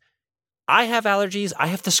product. I have allergies. I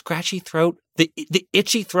have the scratchy throat, the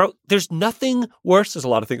itchy throat. There's nothing worse. There's a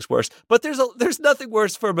lot of things worse, but there's nothing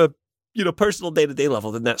worse from a personal day-to-day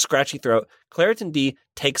level than that scratchy throat. Claritin D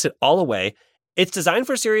takes it all away. It's designed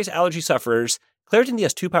for serious allergy sufferers. Claritin D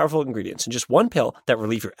has 2 powerful ingredients in just one pill that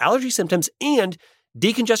relieve your allergy symptoms and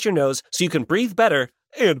decongest your nose so you can breathe better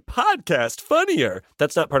and podcast funnier.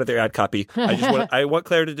 That's not part of their ad copy. I want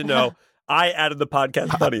Claritin to know I added the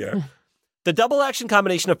podcast funnier. The double-action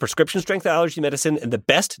combination of prescription-strength allergy medicine and the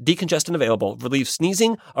best decongestant available relieves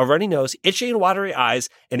sneezing, a runny nose, itchy and watery eyes,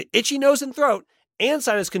 an itchy nose and throat, and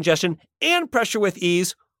sinus congestion, and pressure with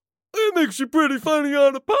ease. It makes you pretty funny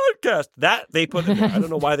on a podcast. That they put in there. I don't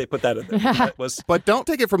know why they put that in there. That was... But don't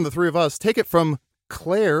take it from the 3 of us. Take it from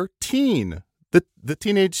Claire Teen, the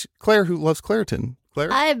teenage Claire who loves Claritin. Claire?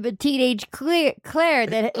 I'm a teenage Claire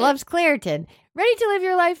that loves Claritin. Ready to live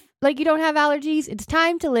your life like you don't have allergies? It's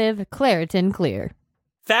time to live Claritin Clear.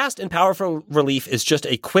 Fast and powerful relief is just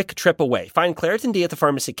a quick trip away. Find Claritin D at the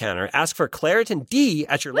pharmacy counter. Ask for Claritin D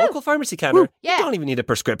at your local pharmacy counter. Yeah. You don't even need a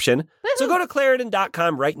prescription. So go to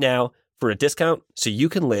Claritin.com right now for a discount so you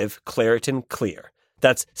can live Claritin Clear.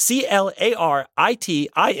 That's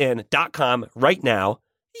CLARITIN.com right now.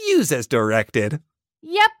 Use as directed.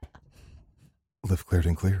 Yep. Live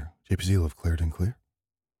Claritin Clear. JPC, live Claritin Clear.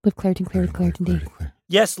 Live Claritin Clear with Claritin D.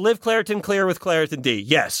 Yes, live Claritin Clear with Claritin D.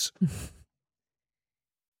 Yes.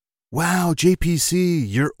 Wow, JPC,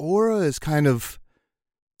 your aura is kind of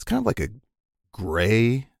like a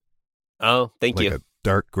gray. Oh, thank you. Like a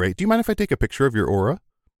dark gray. Do you mind if I take a picture of your aura?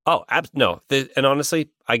 Oh, no. And honestly,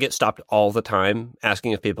 I get stopped all the time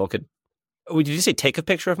asking if people could. Did you say take a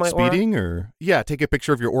picture of my aura? Speeding or? Yeah, take a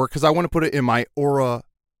picture of your aura because I want to put it in my aura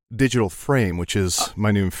digital frame, which is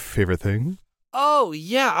my new favorite thing. Oh,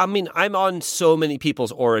 yeah. I mean, I'm on so many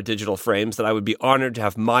people's aura digital frames that I would be honored to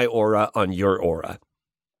have my aura on your aura.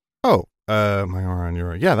 Oh, my aura on your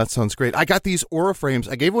aura. Yeah, that sounds great. I got these aura frames.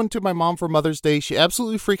 I gave one to my mom for Mother's Day. She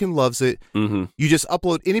absolutely freaking loves it. Mm-hmm. You just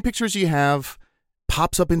upload any pictures you have,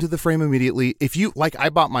 pops up into the frame immediately. If you, like, I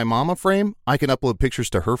bought my mom a frame, I can upload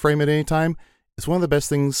pictures to her frame at any time. It's one of the best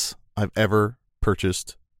things I've ever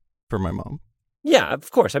purchased for my mom. Yeah,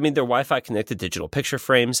 of course. I mean, they're Wi-Fi connected digital picture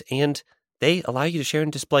frames, and they allow you to share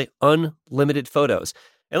and display unlimited photos.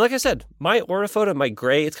 And like I said, my aura photo, my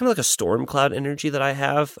gray, it's kind of like a storm cloud energy that I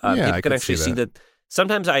have. People can actually see that.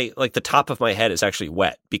 Sometimes the top of my head is actually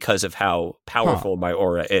wet because of how powerful my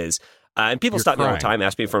aura is. And people stop me all the time,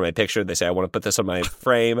 ask me for my picture. They say, I want to put this on my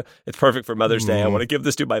frame. It's perfect for Mother's Day. I want to give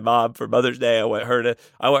this to my mom for Mother's Day. I want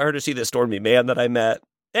her to see this stormy man that I met.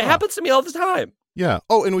 It happens to me all the time. Yeah.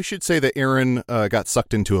 Oh, and we should say that Aaron got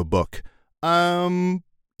sucked into a book.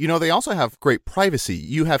 They also have great privacy.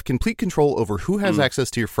 You have complete control over who has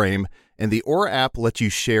access to your frame, and the Aura app lets you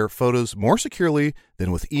share photos more securely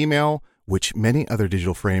than with email, which many other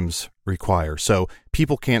digital frames require. So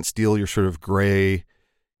people can't steal your sort of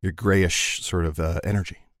grayish sort of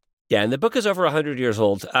energy. Yeah, and the book is over 100 years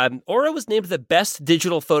old. Aura was named the best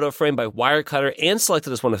digital photo frame by Wirecutter and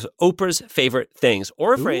selected as one of Oprah's favorite things.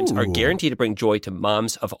 Aura frames are guaranteed to bring joy to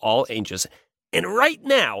moms of all ages. And right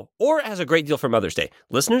now, Aura has a great deal for Mother's Day.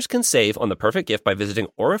 Listeners can save on the perfect gift by visiting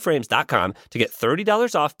auraframes.com to get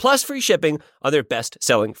 $30 off plus free shipping on their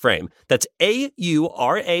best-selling frame. That's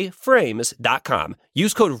AURA frames.com.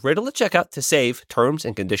 Use code RIDDLE at checkout to save. Terms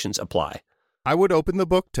and conditions apply. I would open the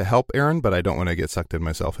book to help Aaron, but I don't want to get sucked in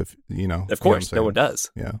myself if, Of course, no one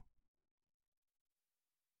does. Yeah.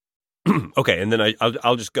 Okay, and then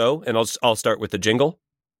I'll just go and I'll start with the jingle.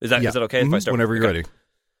 Is that okay if I start? Whenever you're ready.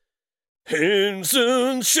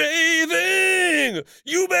 Henson shaving!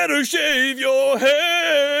 You better shave your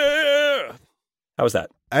hair! How was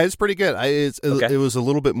that? It's pretty good. It was a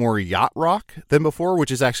little bit more yacht rock than before,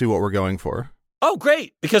 which is actually what we're going for. Oh,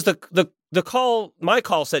 great! Because my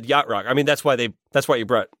call said yacht rock. I mean, that's why you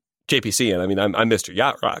brought JPC, and I mean, I'm Mr.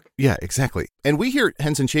 Yacht Rock. Yeah, exactly. And we here at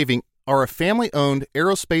Henson Shaving are a family-owned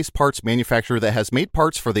aerospace parts manufacturer that has made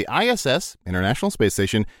parts for the ISS, International Space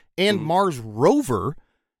Station, and Mars rover.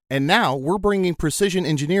 And now we're bringing precision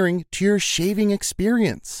engineering to your shaving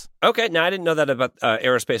experience. Okay, now I didn't know that about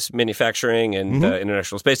aerospace manufacturing and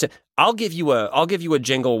International Space Station. I'll give you a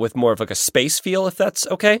jingle with more of like a space feel, if that's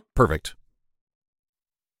okay. Perfect.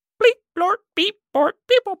 Bleep, blort, beep, bort,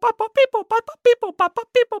 people, papa, people, papa, people, papa,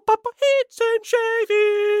 people, papa, heats and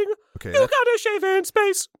shaving. Okay, You gotta shave in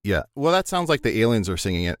space. Yeah. Well, that sounds like the aliens are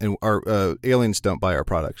singing it, and our aliens don't buy our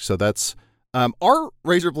product. So that's our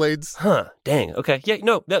razor blades. Huh, dang, okay. Yeah,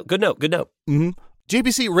 no, good note. Mm-hmm.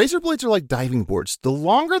 JPC, razor blades are like diving boards. The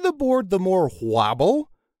longer the board, the more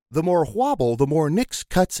wobble. The more nicks,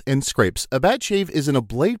 cuts, and scrapes. A bad shave isn't a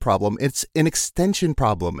blade problem. It's an extension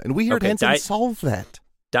problem. And we here at Henson solve that.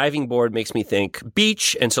 Diving board makes me think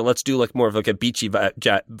beach, and so let's do like more of like a beachy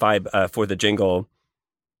vibe for the jingle.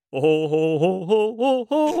 Oh, ho, ho, ho, ho,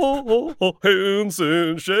 ho, ho, ho,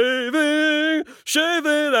 Henson shaving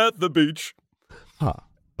at the beach. Huh.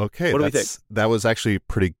 Okay, What do we think? That was actually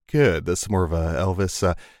pretty good. That's more of a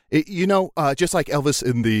Elvis. Just like Elvis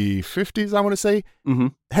in the 50s, I want to say,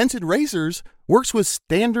 Henson Razors works with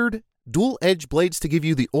standard dual-edge blades to give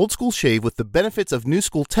you the old-school shave with the benefits of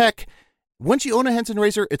new-school tech. Once you own a Henson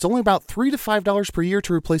razor, it's only about $3 to $5 per year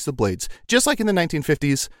to replace the blades. Just like in the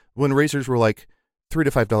 1950s when razors were like $3 to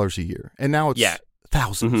 $5 a year. And now it's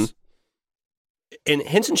thousands. And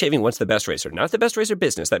Henson Shaving wants the best razor, not the best razor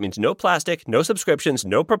business. That means no plastic, no subscriptions,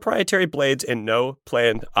 no proprietary blades, and no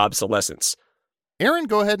planned obsolescence. Aaron,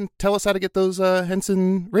 go ahead and tell us how to get those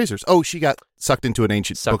Henson razors. Oh, she got sucked into an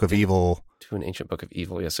ancient book of evil. To an ancient book of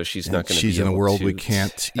evil, yeah. So she's not going to. She's in a world we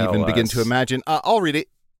can't even begin to imagine. I'll read it.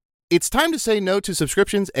 It's time to say no to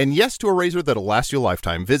subscriptions and yes to a razor that'll last you a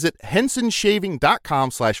lifetime. Visit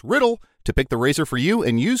hensonshaving.com/riddle to pick the razor for you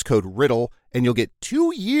and use code riddle, and you'll get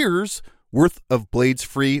 2 years worth of blades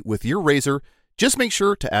free with your razor. Just make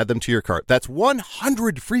sure to add them to your cart. That's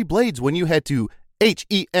 100 free blades when you head to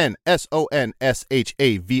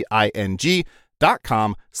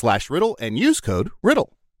hensonshaving.com/riddle and use code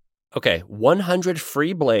riddle. Okay, 100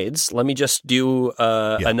 free blades. Let me just do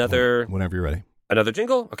another. Whenever you're ready. Another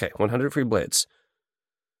jingle? Okay, 100 free blades.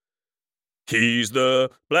 He's the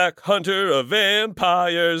black hunter of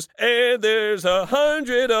vampires, and there's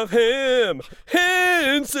 100 of him.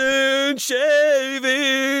 Henson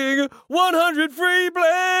Shaving, 100 free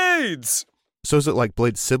blades. So is it like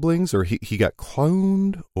Blade's siblings, or he got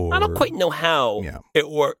cloned? Or I don't quite know how it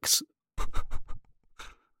works.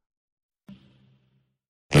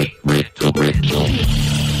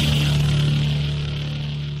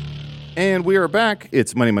 And we are back.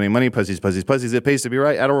 It's Money, Money, Money, Puzzies, Puzzies, Puzzies. It pays to be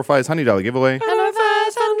right. Adel Rafai's Hundie Dollie giveaway. $100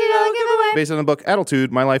 giveaway. Based on the book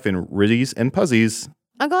Adultitude, My Life in Riddies and Puzzies.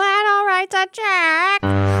 Uncle Adel writes a check.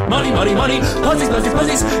 Money, money, money, puzzies, puzzies,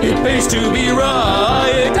 puzzies. It pays to be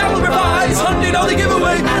right. Adel Rafai's Hundie Dollie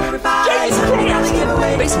giveaway. Adel Rafai's Hundie Dollie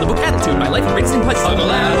giveaway. Based on the book Attitude, My Life in Riddies and Puzzies.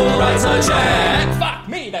 Uncle Adel writes a check. Fuck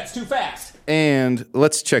me, that's too fast. And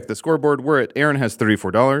let's check the scoreboard. We're at Aaron has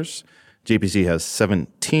 $34. JPC has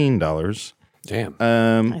 $17. Damn.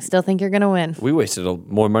 I still think you're going to win. We wasted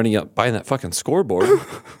more money up buying that fucking scoreboard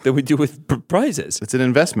than we do with prizes. It's an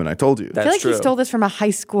investment, I told you. I feel like true. he stole this from a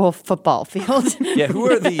high school football field. Yeah,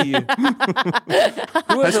 who are the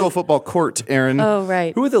High school football court, Aaron. Oh,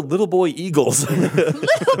 right. who are the little boy Eagles? That's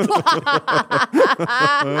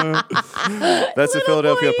the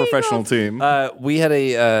Philadelphia professional team. We had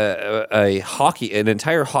an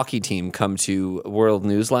entire hockey team come to World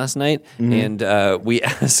News last night, and we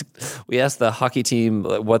asked the hockey team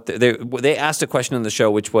what they asked a question on the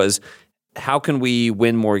show, which was, how can we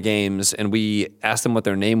win more games? And we asked them what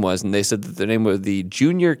their name was, and they said that their name was the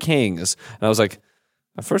Junior Kings. And I was like,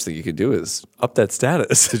 the first thing you could do is up that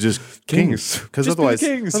status to just kings. Because Just be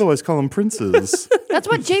kings. otherwise call them princes. That's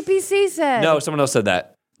what JPC said. No, someone else said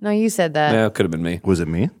that. No, you said that. No, it could have been me. Was it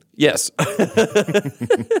me? Yes.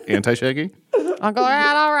 Anti-Shaggy? Uncle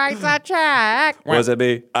Adel writes a check. Was it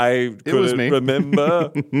me? I couldn't me.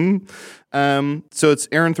 remember. So it's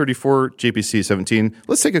Aaron 34, JPC 17.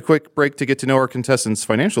 Let's take a quick break to get to know our contestants'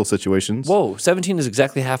 financial situations. Whoa, 17 is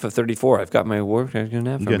exactly half of 34. I've got my work. I can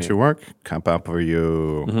have You from got your work. Comp up for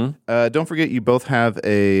you. Don't forget, you both have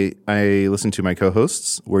I listen to my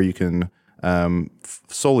co-hosts where you can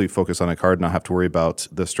solely focus on a card, not have to worry about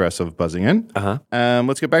the stress of buzzing in.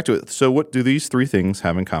 Let's get back to it. So what do these three things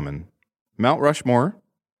have in common? Mount Rushmore,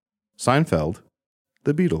 Seinfeld,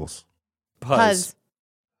 the Beatles. Puzz.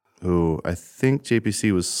 Ooh, I think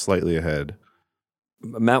JPC was slightly ahead.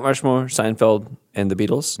 Mount Rushmore, Seinfeld, and the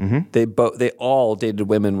Beatles. Mm-hmm. They all dated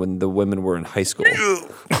women when the women were in high school.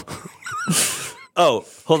 Oh,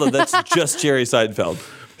 hold on. That's just Jerry Seinfeld.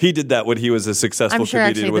 He did that when he was a successful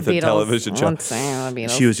comedian with a television show.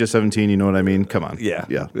 She was just 17, you know what I mean? Come on. Yeah.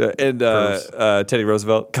 Yeah. And Teddy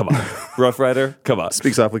Roosevelt, come on. Rough Rider, come on.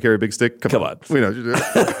 Speak softly, carry a big stick. Come on. We know what you're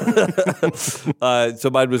doing. So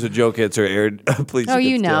mine was a joke answer, Aaron. Please. Oh,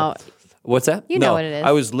 you know. What's that? You know what it is.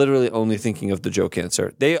 I was literally only thinking of the joke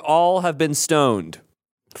answer. They all have been stoned.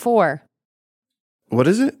 4. What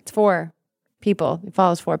is it? It's 4 people. It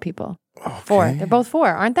follows 4 people. Okay. 4. They're both 4,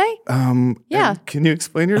 aren't they? Yeah. Can you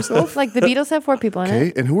explain yourself? Like the Beatles have 4 people in it.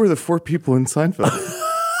 Okay. And who are the 4 people in Seinfeld?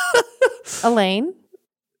 Elaine,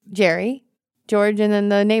 Jerry, George, and then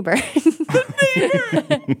the neighbor.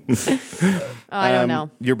 I don't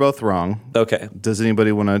know. You're both wrong. Okay. Does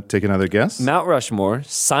anybody want to take another guess? Mount Rushmore,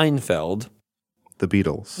 Seinfeld, The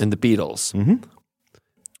Beatles. and the Beatles. Mm-hmm.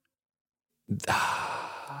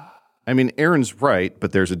 I mean, Aaron's right,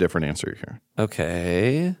 but there's a different answer here.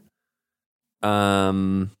 Okay.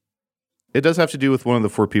 It does have to do with one of the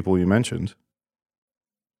 4 people you mentioned.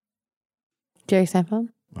 Jerry Seinfeld?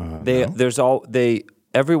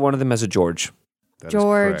 Every one of them has a George. That is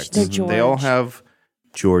George. correct. They're George. They all have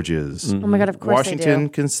Georges. Oh my God, of course Washington, they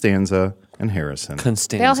do. Constanza, and Harrison.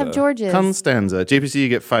 They all have Georges. Constanza. JPC, you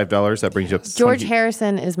get $5. That brings you up to George 20.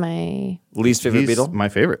 Harrison is my... Least favorite He's Beatle? my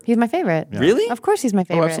favorite. He's my favorite. Really? Of course he's my Oh,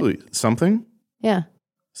 favorite. absolutely. Something? Yeah.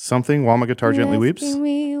 Something while my guitar gently weeps. Asking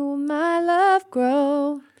me, will my love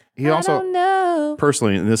grow? He also, I don't know.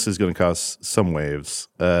 personally, and this is going to cause some waves,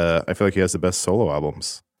 I feel like he has the best solo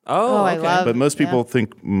albums. Oh, I okay. love... But most people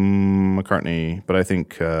think McCartney, but I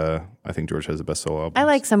think George has the best solo albums. I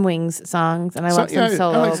like some Wings songs, and I love some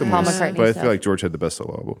solo I like some Paul Wings, McCartney but I stuff. feel like George had the best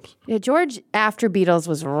solo albums. Yeah, George after Beatles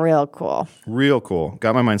was real cool. Real cool.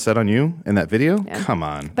 Got My Mind Set on You in that video? Yeah. Come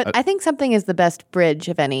on. But I think Something is the best bridge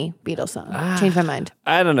of any Beatles song. Changed my mind.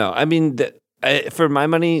 I don't know. I mean, for my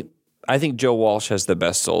money, I think Joe Walsh has the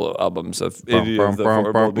best solo albums of any of the 4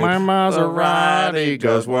 Beatles. My Maserati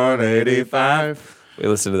goes 185. We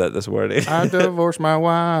listened to that this morning. I divorced my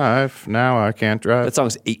wife. Now I can't drive. That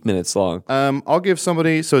song's 8 minutes long. I'll give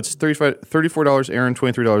somebody, so it's $34 Aaron,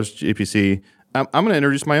 $23 JPC. I'm going to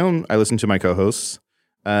introduce my own. I listen to my co-hosts.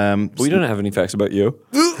 We don't have any facts about you.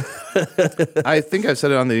 I think I've said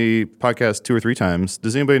it on the podcast 2 or 3 times.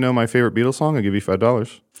 Does anybody know my favorite Beatles song? I'll give you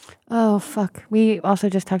 $5. Oh, fuck. We also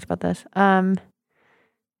just talked about this.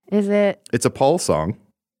 Is it... It's a Paul song.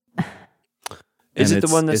 Is it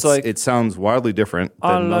the one that's like... It sounds wildly different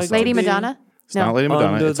than most songs. Lady Madonna? It's not Lady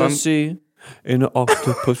Madonna. Under It's the on... sea, in an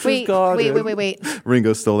octopus's garden. Wait.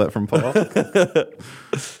 Ringo stole that from Paul.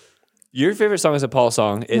 Your favorite song is a Paul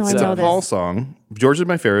song. I It's know a this. Paul song. George is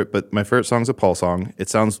my favorite, but my favorite song is a Paul song. It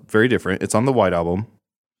sounds very different. It's on the White Album.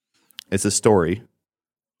 It's a story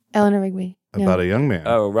Eleanor Rigby. about a young man.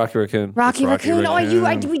 Oh, Rocky Raccoon. Rocky Rocky Raccoon.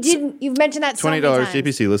 Raccoon. We didn't. You've mentioned that so many $20 times.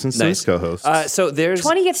 JPC listens to his co-host. So there's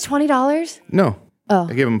 20 gets $20? No. Oh.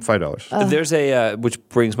 I gave him $5. There's a which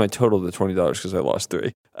brings my total to $20 because I lost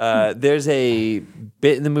 3. There's a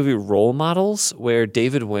bit in the movie Role Models where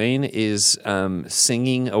David Wayne is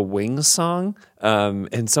singing a Wings song, and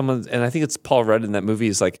I think it's Paul Rudd in that movie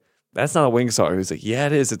is like, that's not a Wings song. He's like, yeah,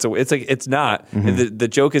 it is. It's like it's not. Mm-hmm. And the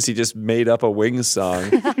joke is he just made up a Wings song.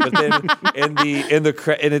 But then and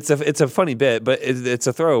it's a funny bit, but it's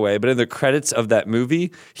a throwaway. But in the credits of that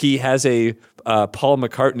movie, he has a Paul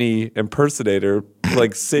McCartney impersonator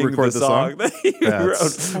like sing Record the the song song? that he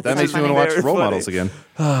wrote. That makes me want to watch Very Role funny. Models again.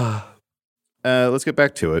 Let's get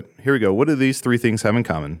back to it. Here we go. What do these 3 things have in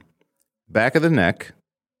common? Back of the neck,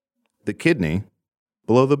 the kidney,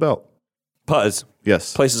 below the belt. Puzz.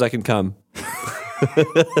 Yes. Places I can come.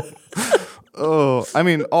 Oh, I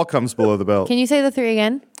mean, all comes below the belt. Can you say the 3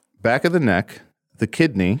 again? Back of the neck, the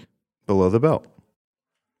kidney, below the belt.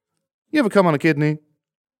 You ever come on a kidney?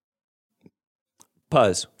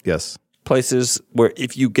 Puzz. Yes. Places where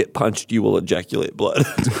if you get punched, you will ejaculate blood.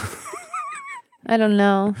 I don't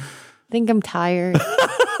know. I think I'm tired.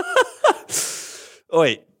 Oh,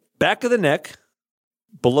 wait. Back of the neck,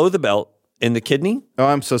 below the belt, in the kidney. Oh,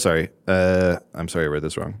 I'm so sorry. I'm sorry I read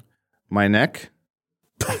this wrong. My neck.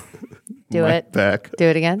 Do my it. Back. Do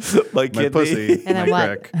it again. My My kidney. pussy. And then my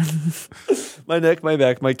what? crack. My neck, my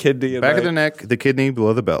back, my kidney. And Back my... of the neck, the kidney,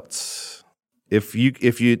 below the belts. If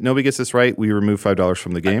you nobody gets this right, we remove $5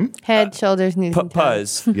 from the game. Head, shoulders, knees, and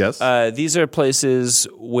toes. Puzz. Yes. These are places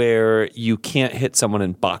where you can't hit someone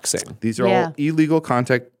in boxing. These are Yeah. all illegal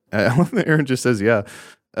contact. I love that Aaron just says, yeah.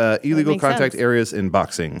 Illegal makes contact sense. areas in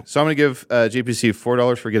boxing. So I'm going to give JPC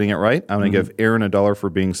 $4 for getting it right. I'm going to give Aaron $1 for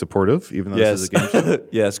being supportive, even though this is a game show.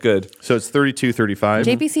 Yes, good. So it's 32-35.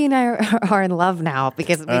 JPC and I are in love now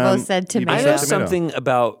because we both said you both tomato. I know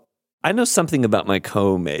Tomato. something about my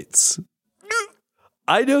co-mates.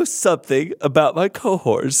 I know something about my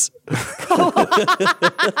cohorts. I'm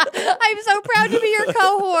so proud to be your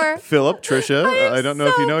cohort. Philip, Trisha, I don't know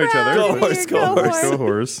if you know each other. Cohorts,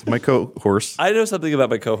 Cohorts. My co-horse. I know something about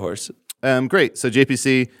my cohorts. Great. So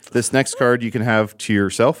JPC, this next card you can have to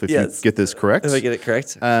yourself if Yes. you get this correct. If I get it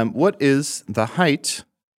correct. What is the height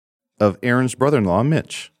of Aaron's brother-in-law,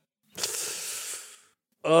 Mitch?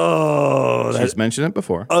 Oh, She's mentioned it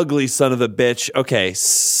before. ugly son of a bitch. Okay,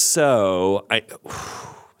 so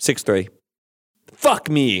 6'3". Fuck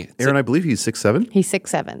me. Aaron, I believe he's 6'7". He's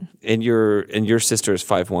 6'7", And your sister is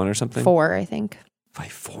 5'1" or something? 4, I think.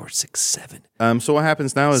 5'4", 6'7". So what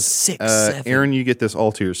happens now is, 6'7". Aaron, you get this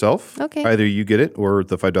all to yourself. Okay. Either you get it or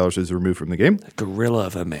the $5 is removed from the game. Gorilla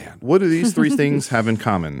of a man. What do these three things have in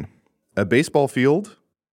common? A baseball field,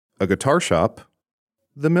 a guitar shop,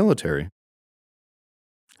 the military.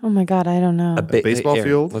 Oh my God, I don't know. baseball Aaron,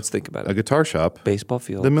 field, Let's think about A it. guitar shop, Baseball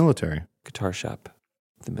field, the military. guitar shop,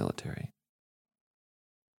 the military.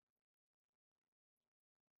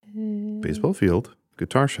 Baseball field,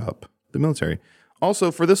 guitar shop, the military.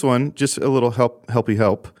 Also, for this one, just a little helpy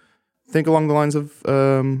help. Think along the lines of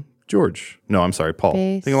George. No, I'm sorry, Paul.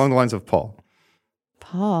 Bass. Think along the lines of Paul.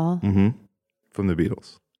 Paul. From the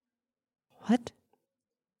Beatles. What?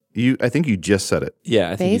 I think you just said it.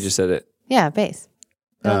 Yeah, I think you Bass? just said it. Yeah, bass.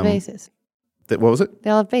 They all have bases. What was it? They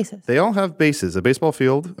all have bases. They all have bases. A baseball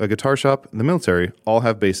field, a guitar shop, the military all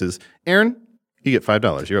have bases. Aaron, you get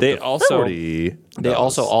 $5. You're up They to also- $40. They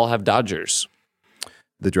also all have Dodgers.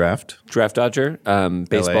 The draft. Draft Dodger,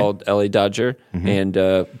 baseball LA Dodger, and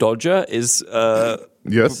Dodger is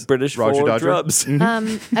Yes. British Roger for Dodger. drums.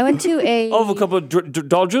 I went to Oh, a couple of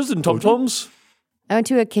Dodgers and Tom-Toms. I went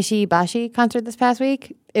to a Kishi Bashi concert this past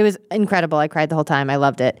week. It was incredible. I cried the whole time. I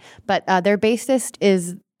loved it. But their bassist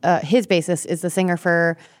is his bassist is the singer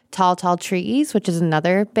for Tall Tall Trees, which is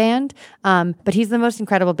another band. But he's the most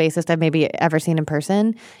incredible bassist I've maybe ever seen in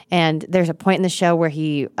person. And there's a point in the show where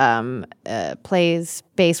he plays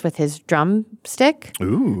bass with his drumstick.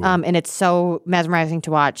 Ooh. And it's so mesmerizing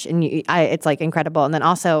to watch, and it's like incredible. And then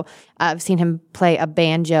also, I've seen him play a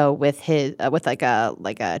banjo with his with like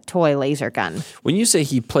a toy laser gun When you say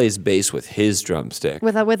he plays bass with his drumstick,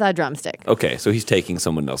 with a drumstick. okay, so he's taking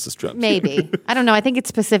someone else's drumstick. Maybe. I don't know. I think it's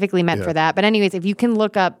specifically meant for that. But anyways, if you can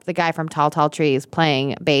look up the guy from Tall Tall Trees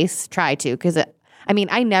playing bass, try to, because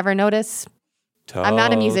I never notice. I'm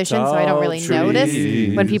not a musician, so I don't really notice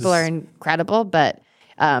when people are incredible. But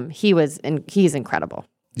he's incredible.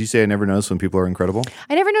 Did you say I never notice when people are incredible?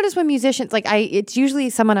 I never notice when musicians it's usually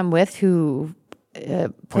someone I'm with who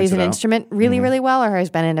plays it an out. instrument really, really well, or has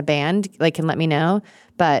been in a band, like can let me know.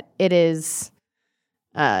 But it is,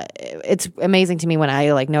 it's amazing to me when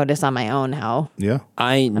I like notice on my own how. Yeah.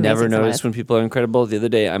 I never someone notice is. when people are incredible. The other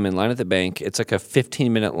day, I'm in line at the bank. It's like a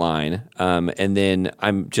 15-minute line. And then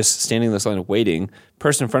I'm just standing in this line waiting.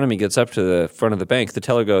 Person in front of me gets up to the front of the bank. The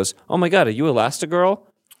teller goes, "Oh my God, are you Elastigirl?"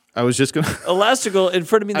 I was just going to. Elastigirl in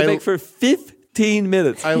front of me in the bank for 15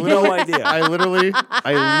 minutes. No idea. I literally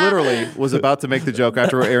was about to make the joke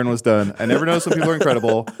after Aaron was done. I never noticed when people are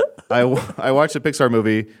incredible. I watched a Pixar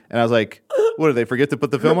movie and I was like, what, did they forget to put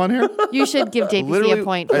the film on here? You should give JPC a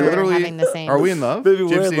point for having the same. Are we in love? Maybe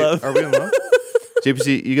we're in JPC, love. Are we in love?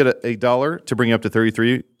 JPC, you get $1 to bring you up to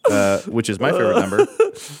 33, which is my favorite number.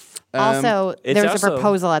 Also, it's there was also- a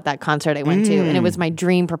proposal at that concert I went to, and it was my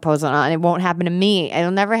dream proposal, and it won't happen to me.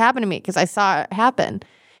 It'll never happen to me because I saw it happen.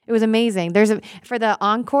 It was amazing. For the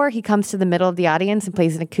encore, he comes to the middle of the audience and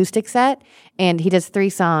plays an acoustic set, and he does 3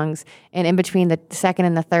 songs. And in between the second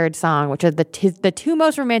and the third song, which are the 2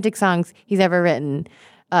 most romantic songs he's ever written,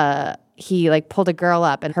 he like pulled a girl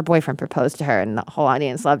up, and her boyfriend proposed to her, and the whole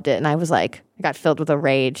audience loved it. And I was like, I got filled with a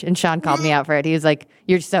rage. And Sean called me out for it. He was like,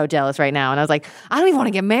 "You're so jealous right now." And I was like, "I don't even want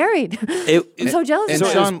to get married. I'm so jealous." And of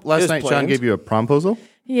him." Sean, last was night, Sean planned. gave you a proposal?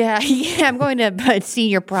 Yeah, I'm going to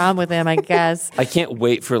senior prom with him, I guess. I can't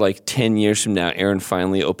wait for like 10 years from now. Aaron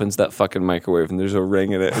finally opens that fucking microwave and there's a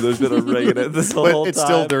ring in it. There's been a ring in it this whole But time. it's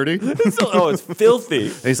still dirty. And It's filthy.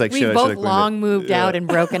 he's like, We shit, I should both have cleaned long moved out and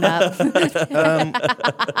broken up. it.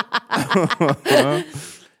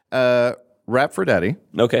 Rap for Daddy.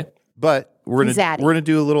 Okay. But we're Zaddy. gonna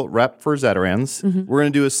do a little rap for Zatarans. We're gonna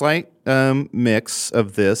do a slight mix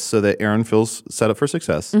of this so that Aaron feels set up for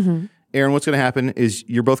success. Aaron, what's gonna happen is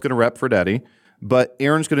you're both gonna rap for Daddy, but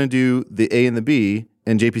Aaron's gonna do the A and the B,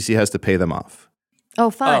 and JPC has to pay them off. Oh,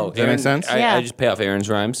 fun. Does that make sense? Yeah. I just pay off Okay. Oh, fun. that make sense? I just pay off Aaron's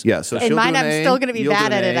rhymes. Yeah. So In she'll mine, do an I'm A, still gonna be you'll do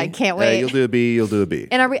bad an at it. A. I can't wait. You'll do a B. You'll do a B.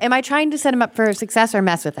 And am I trying to set him up for success or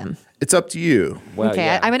mess with him? It's up to you. Wow, Okay,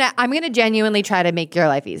 yeah. I'm gonna genuinely try to make your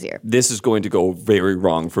life easier. This is going to go very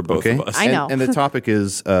wrong for both Okay. of us. I know. And the topic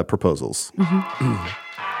is proposals.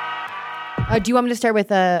 Do you want me to start with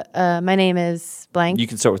my name is blank? You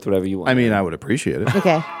can start with whatever you want. I mean, I would appreciate it.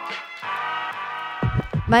 Okay.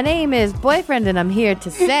 My name is boyfriend, and I'm here to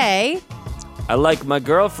say. I like my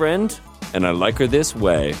girlfriend, and I like her this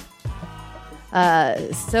way.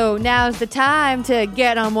 So now's the time to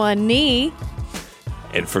get on one knee.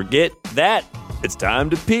 And forget that, it's time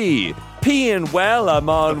to pee. Peeing while I'm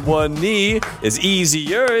on one knee is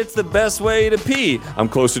easier. It's the best way to pee. I'm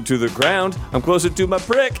closer to the ground. I'm closer to my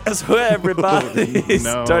prick. So everybody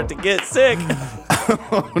No. start to get sick.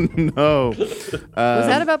 Oh, no. Was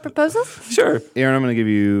that about proposals? Sure. Aaron, I'm going to give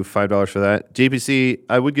you $5 for that. JPC,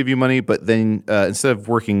 I would give you money, but then instead of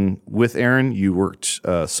working with Aaron, you worked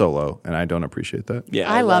solo, and I don't appreciate that.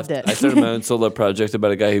 Yeah, I loved it. I started my own solo project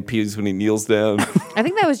about a guy who pees when he kneels down. I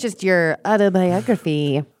think that was just your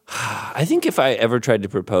autobiography. I think if I ever tried to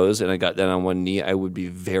propose and I got down on one knee, I would be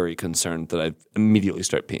very concerned that I'd immediately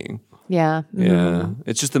start peeing. Yeah. Yeah.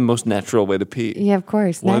 It's just the most natural way to pee. Yeah, of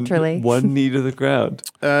course. Naturally. One knee to the ground.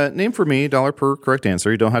 Name for me, $1 per correct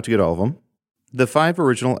answer. You don't have to get all of them. The 5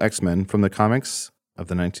 original X-Men from the comics of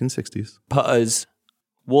the 1960s. Puzz.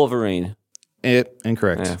 Wolverine.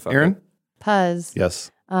 Incorrect. Yeah, fuck Aaron? Puzz.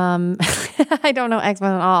 Yes. I don't know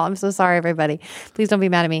X-Men at all. I'm so sorry, everybody. Please don't be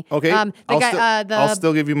mad at me. Okay. I'll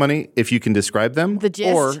still give you money if you can describe them. The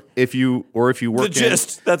gist? Or if you work The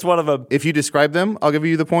gist. That's one of them. If you describe them, I'll give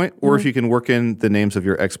you the point. Or if you can work in the names of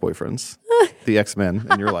your ex-boyfriends, the X-Men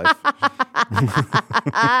in your life.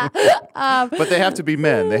 But they have to be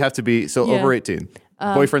men. They have to be over 18.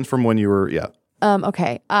 Boyfriends from when you were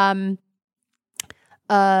Okay.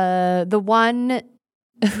 The one.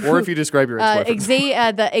 Or if you describe your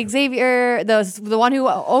ex-boyfriend. Xavier, the one who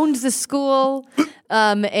owns the school,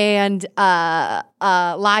 and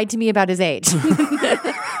lied to me about his age.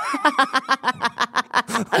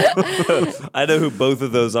 I know who both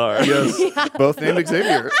of those are. Yes. Both named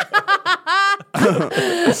Xavier.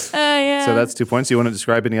 Yeah. So that's 2 points. You want to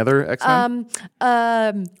describe any other X-Men?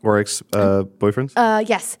 Or ex-boyfriends?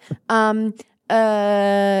 Yes.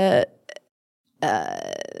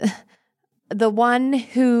 The one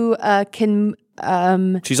who can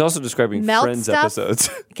She's also describing melt Friends stuff. episodes.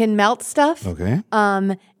 Can melt stuff. Okay.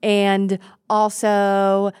 And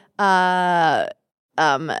also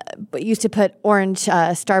used to put orange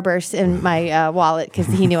Starbursts in my wallet because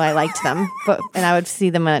he knew I liked them, and I would see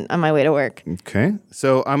them on my way to work. Okay.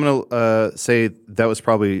 So I'm going to say that was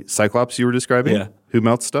probably Cyclops you were describing? Yeah. Who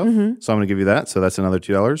melts stuff? Mm-hmm. So I'm going to give you that. So that's another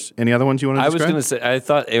 $2. Any other ones you want to I was describe? going to say, I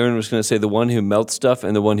thought Aaron was going to say the one who melts stuff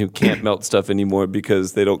and the one who can't melt stuff anymore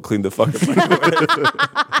because they don't clean the fuck up.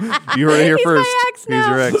 You heard it here He's first. my ex now. He's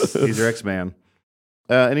your ex. He's your ex-man.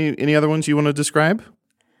 Any other ones you want to describe?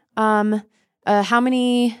 How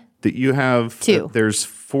many? That you have? 2. There's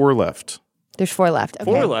 4 left. There's 4 left. Okay.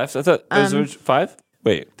 4 left. I thought there was 5.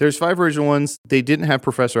 Wait. There's 5 original ones. They didn't have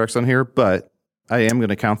Professor X on here, but I am going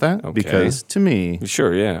to count that because to me,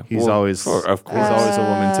 Sure, yeah. he's always of course. he's always a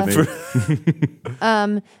woman to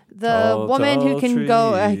me. The Tall, woman who can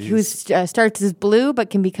tall go, who trees. starts as blue but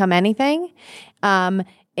can become anything. And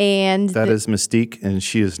That is Mystique, and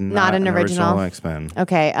she is not an original. X-Men.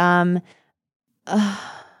 okay.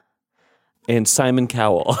 And Simon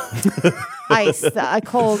Cowell. Ice,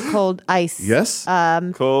 cold ice. Yes.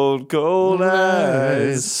 Cold, cold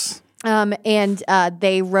eyes. And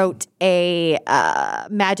they wrote a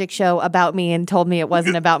magic show about me and told me it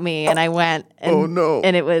wasn't about me, and I went. And, Oh, no.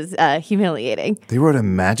 And it was humiliating. They wrote a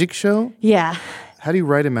magic show? Yeah, How do you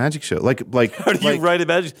write a magic show? How How do you write a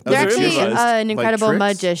magic? they're actually improvised. an incredible tricks?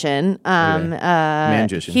 magician.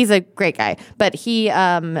 Magician. He's a great guy, but he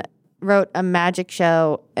wrote a magic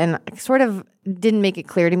show and sort of didn't make it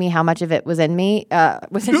clear to me how much of it was in me. No.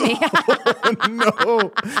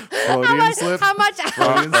 Freudian slip. How much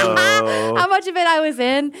of it I was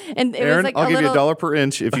in, and it Aaron, was like I'll a give little. you $1 per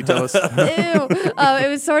inch if you tell us. Ew. It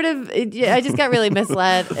was sort of. I just got really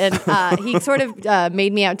misled, and he sort of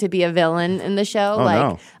made me out to be a villain in the show.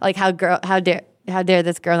 Oh, like how dare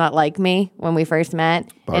this girl not like me when we first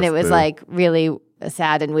met, and it was boo. like really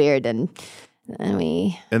sad and weird, and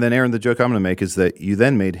we. And then, Aaron, the joke I'm going to make is that you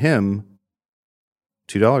then made him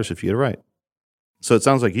 $2 if you get it right. So it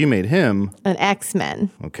sounds like you made him An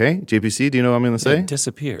X-Men. okay. JPC, do you know what I'm going to say?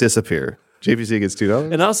 Disappear. Disappear. JPC gets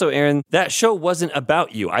 $2. And also, Aaron, that show wasn't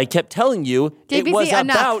about you. I kept telling you it JPC, was enough.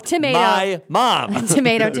 about Tomato. my mom.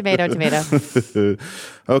 Tomato.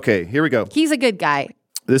 Okay, here we go. He's a good guy.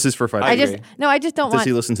 This is for 5. I just don't Does want.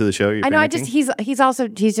 he listen to the show? You're I know.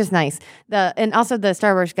 panicking? He's just nice. And also the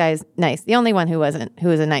Star Wars guy's nice. The only one who was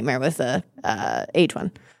a nightmare was the age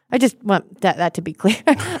one. I just want that to be clear.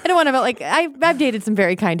 I don't want to I've dated some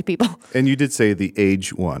very kind people. And you did say the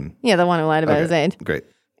age one. Yeah, the one who lied about his age. Great.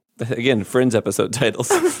 Again, Friends episode titles.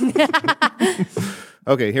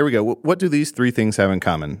 Okay, here we go. What do these 3 things have in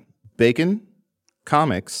common? Bacon,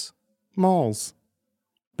 comics, malls.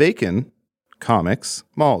 Bacon, comics,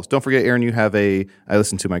 malls. Don't forget, Aaron, you have I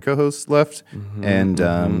listen to my co-host left.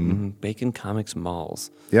 Bacon, comics, malls.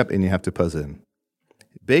 Yep, and you have to buzz in.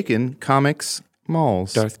 Bacon, comics,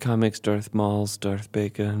 malls. Darth Comics, Darth Malls, Darth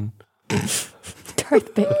Bacon.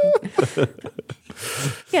 Darth Bacon.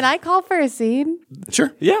 Can I call for a scene?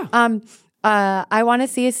 Sure. Yeah. I want to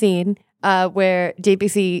see a scene where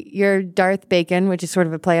JPC, you're Darth Bacon, which is sort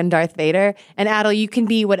of a play on Darth Vader, and Adel, you can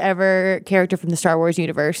be whatever character from the Star Wars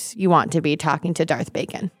universe you want to be talking to Darth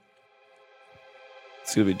Bacon.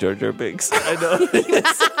 It's going to be Jar Jar Binks. I know it is.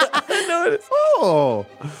 I know it is. Oh,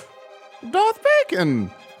 Darth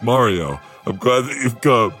Bacon. Mario, I'm glad that you've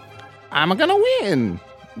come. I'm gonna win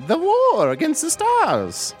the war against the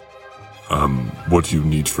stars. What do you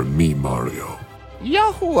need from me, Mario?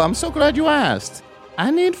 Yahoo! I'm so glad you asked. I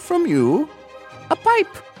need from you a pipe.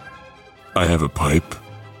 I have a pipe.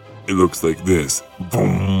 It looks like this.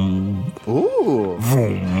 Vroom, Ooh,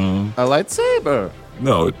 vroom. a lightsaber.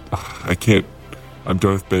 No, I can't. I'm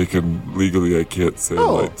Darth Bacon. Legally, I can't say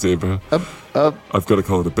lightsaber. I've got to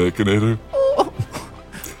call it a Baconator.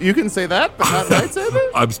 You can say that, but not lightsaber?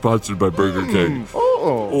 I'm sponsored by Burger King.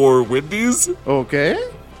 Oh. Or Wendy's. Okay.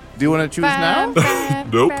 Do you want to choose now?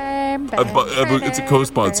 Nope. It's a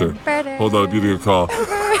co-sponsor. Hold on, I'm getting a call.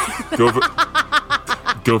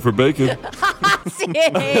 Go for bacon. That's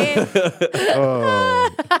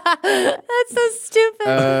so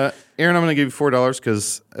stupid. Aaron, I'm going to give you $4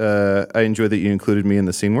 because I enjoy that you included me in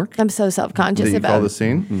the scene work. I'm so self-conscious That you call about the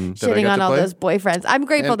scene. that I shitting got on to all play. those boyfriends. I'm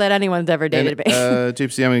grateful that anyone's ever dated me.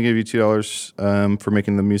 JPC, I'm going to give you $2 for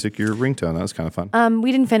making the music your ringtone. That was kind of fun.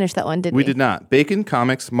 We didn't finish that one, did we? We did not. Bacon,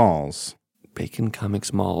 comics, malls. Bacon,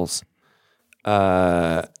 comics, malls.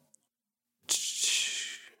 We're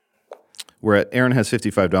at Aaron has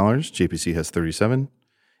 $55. JPC has $37.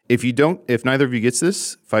 If neither of you gets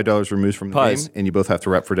this, $5 removes from the Pause. game, and you both have to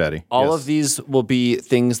rap for daddy. All Yes. of these will be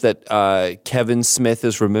things that Kevin Smith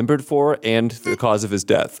is remembered for and the cause of his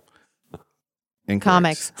death. Incorrect.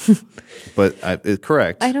 Comics. But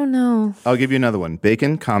correct. I don't know. I'll give you another one.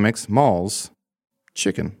 Bacon, comics, malls,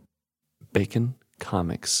 chicken. Bacon,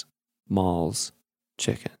 comics, malls,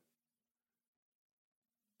 chicken.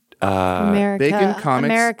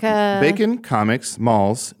 America. Bacon, comics,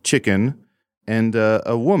 malls, chicken, and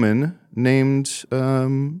a woman named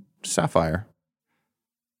Sapphire.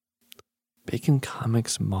 Bacon,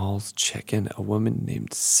 comics, malls, chicken, a woman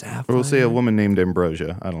named Sapphire. Or we'll say a woman named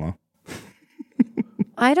Ambrosia. I don't know.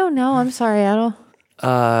 I don't know. I'm sorry, Adel.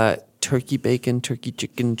 Turkey, bacon, turkey,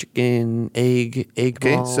 chicken, egg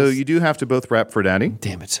Okay, balls. so you do have to both rap for daddy.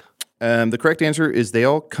 Damn it. The correct answer is they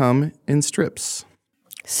all come in strips.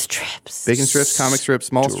 Strips. Bacon strips, comic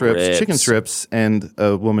strips, mall strips, chicken strips, and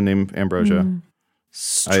a woman named Ambrosia.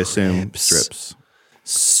 I assume strips.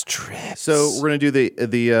 Strips. So we're gonna do the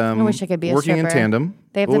I wish I could be a working in stripper. tandem.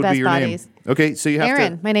 They have What the would be best your bodies. name? Okay, so you have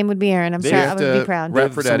Aaron. to. My name would be Aaron. I'm You sure I have would be to proud.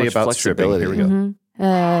 rap for So daddy much about stripping. Here we go.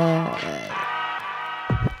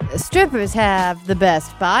 Strippers have the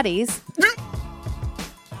best bodies.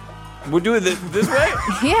 We're doing this way?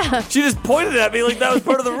 Yeah. She just pointed at me like that was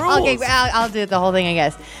part of the rules. Okay, I'll do the whole thing, I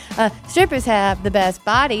guess. Strippers have the best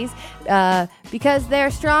bodies because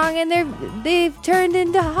they're strong and they've turned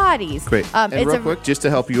into hotties. Great. And it's real quick, just to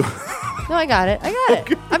help you. No, I got it.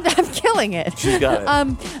 I'm killing it. She's got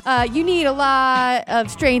it. You need a lot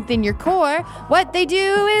of strength in your core. What they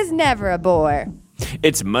do is never a bore.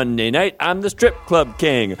 It's Monday night, I'm the strip club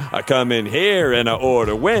king. I come in here and I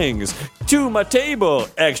order wings. To my table,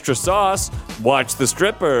 extra sauce. Watch the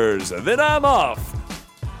strippers, then I'm off.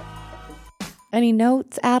 Any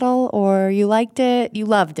notes, Adel, or you liked it? You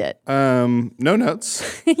loved it. No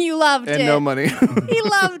notes You loved it. and no money. He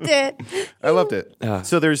loved it. I loved it.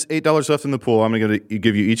 So there's $8 left in the pool. I'm going to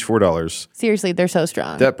give you each $4. Seriously, they're so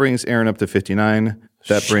strong. That brings Aaron up to 59.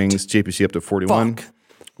 That brings JPC up to 41. Fuck.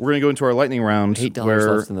 We're going to go into our lightning round $8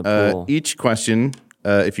 where left in the pool. each question,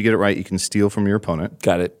 if you get it right, you can steal from your opponent.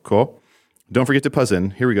 Got it. Cool. Don't forget to buzz in.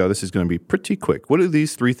 Here we go. This is going to be pretty quick. What do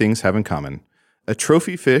these 3 things have in common? A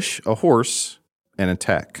trophy fish, a horse, and a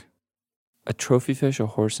tack. A trophy fish, a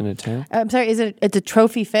horse, and a tail? I'm sorry, it's a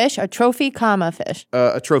trophy fish? A trophy, comma, fish.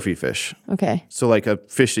 A trophy fish. Okay. So like a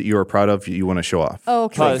fish that you are proud of, you want to show off. Oh,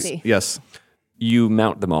 okay, I see. Yes. You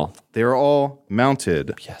mount them all. They're all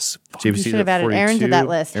mounted. Yes. You should have added Aaron to that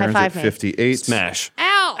list. Aaron's High five at me. 58. Smash.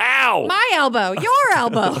 Ow! Ow! My elbow. Your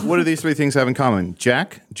elbow. What do these three things have in common?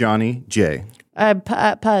 Jack, Johnny, Jay.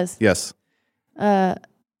 Puzz. Yes. I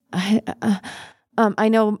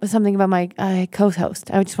know something about my co-host.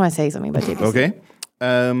 I just want to say something about JPC.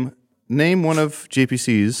 Okay. Name one of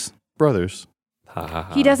JPC's brothers.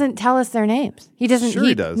 He doesn't tell us their names. He doesn't. Sure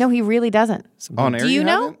he does. No, he really doesn't. On air, Do you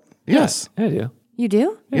know? haven't? Yes. Yeah, I do. You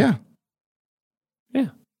do? Yeah. Yeah.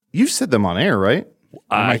 You've said them on air, right?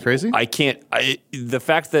 Am I crazy? I can't. The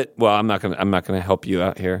fact that I'm not gonna help you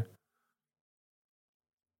out here.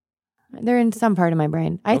 They're in some part of my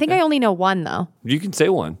brain. I think I only know one though. You can say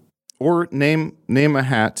one. Or name a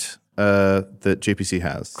hat that JPC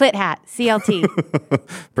has. Clit hat. CLT.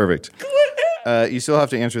 Perfect. You still have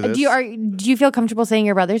to answer this. Do you feel comfortable saying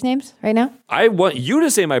your brother's names right now? I want you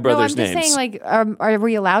to say my brother's no, I'm names. just saying, like, are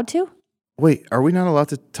we allowed to? Wait, are we not allowed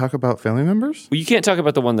to talk about family members? Well, you can't talk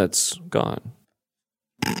about the one that's gone.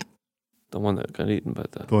 The one that got eaten by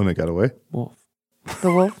the one that got away? Wolf.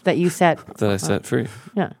 The wolf that you set. That I set free.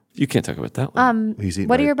 Yeah. You can't talk about that one.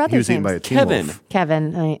 What are your brothers' names? By a teen Kevin. wolf.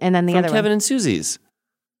 Kevin. And then the From other Kevin one. and Susie's.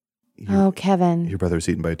 Kevin. Your brother's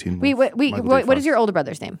eaten by a teen wolf. What is your older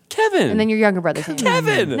brother's name? Kevin. And then your younger brother's name?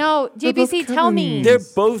 Kevin. No, JPC, tell me. They're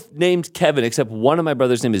both named Kevin, except one of my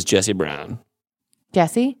brother's name is Jesse Brown.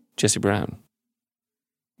 Jesse? Jesse Brown.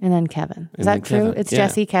 And then Kevin. Is And that then true? Kevin. It's Yeah.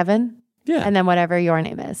 Jesse, Kevin? Yeah. And then whatever your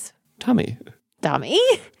name is. Tommy. Dummy.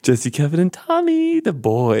 Jesse, Kevin, and Tommy, the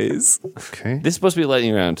boys. Okay. This is supposed to be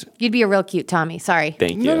lightning round. You'd be a real cute Tommy. Sorry.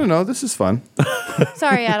 Thank you. No. This is fun.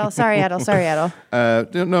 Sorry, Adel. Sorry, Adel.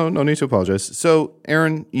 No need to apologize. So,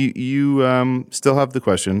 Aaron, you still have the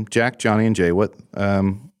question. Jack, Johnny, and Jay. What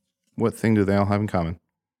thing do they all have in common?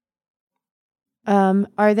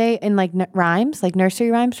 Are they in like rhymes, like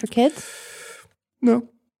nursery rhymes for kids? No.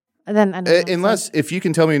 And then I don't know, unless if you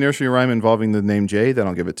can tell me a nursery rhyme involving the name Jay, then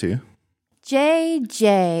I'll give it to you.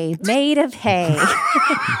 JJ, made of hay.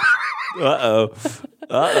 Uh-oh.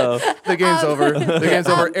 The game's over. The game's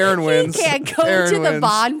over. Aaron wins. He can't go Aaron to the wins.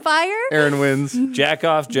 bonfire. Aaron wins. Jack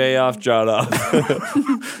off, Jay off, John off.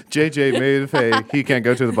 JJ made of hay. He can't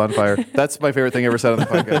go to the bonfire. That's my favorite thing ever said on the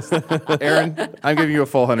podcast. Aaron, I'm giving you a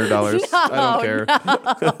full $100. I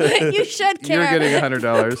don't care. You should care. You're getting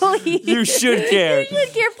 $100. Please. You should care. You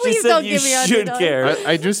should care. Please She said don't you give me $100. should care.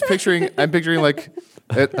 I'm picturing like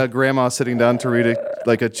a grandma sitting down to read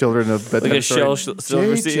a children of bedtime Like a story.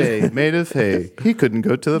 silver JJ made of hay. He couldn't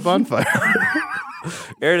go to the bonfire.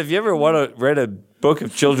 Aaron, if you ever read a book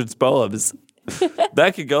of children's poems,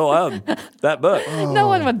 that could go on that book. No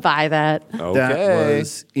one would buy that. Okay. That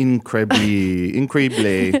was incredible. What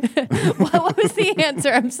was the answer?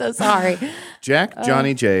 I'm so sorry. Jack,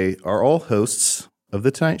 Johnny, Jay are all hosts of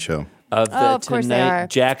The Tonight Show. Of the of course they Tonight, are.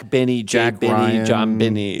 Jack Benny, Jay Jack Benny, Ryan. John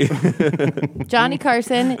Benny. Johnny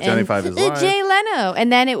Carson Johnny and Five is live. Jay Leno.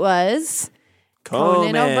 And then it was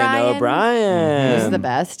Conan O'Brien. Who's the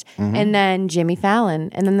best. And then Jimmy Fallon.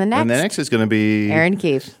 And then the next, And the next is going to be Aaron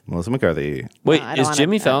Keefe. Melissa McCarthy. Wait, I don't is wanna-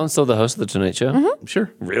 Jimmy Fallon still the host of the Tonight Show?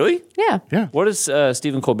 Sure. Really? Yeah. Yeah. What does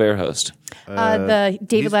Stephen Colbert host? The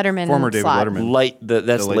David Letterman Former David slot. Letterman.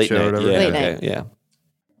 That's The Late late Show or night. whatever. Yeah, Late okay, night. yeah.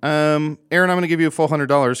 Aaron, I'm going to give you a full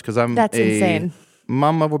 $100 because I'm That's insane.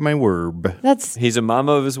 Mama with my word. That's He's a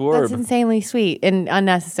mama of his word. That's insanely sweet and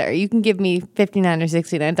unnecessary. You can give me $59 or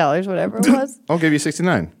 $69, whatever it was. I'll give you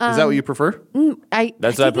 69. Is that what you prefer?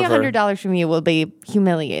 That's what I taking prefer. $100 from you will be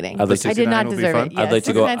humiliating. I'd like I did 69 not will be deserve fun. it. I'd like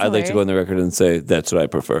to go. I'd like to go on the record and say that's what I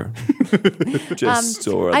prefer. Just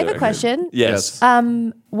so we're on I have the a record. question. Yes.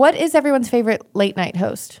 What is everyone's favorite late night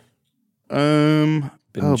host? Ben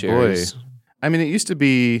Oh Jerry's. boy. I mean, it used to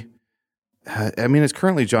be. It's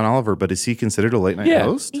currently John Oliver, but is he considered a late night Yeah.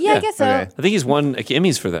 host? Yeah, I guess so. Okay. I think he's won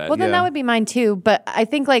Emmys for that. Well, then Yeah. that would be mine too. But I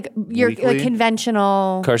think like your Weekly? like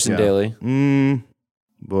conventional. Carson Yeah. Daly.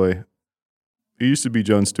 Boy. It used to be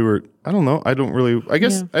Jon Stewart. I don't know. I don't really. I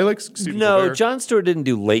guess I like Stephen No, Colbert. Jon Stewart didn't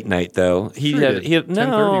do late night though. He Sure had he did. 10:30,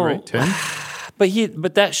 no, right? 10?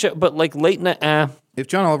 but that show, but like late night. If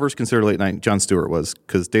John Oliver's considered late night, Jon Stewart was,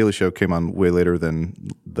 because Daily Show came on way later than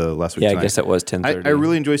the last week's Yeah, I night. guess that was I 10:30.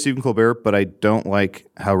 really enjoy Stephen Colbert, but I don't like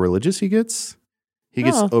how religious he gets. He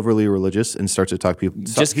gets overly religious and starts to talk people.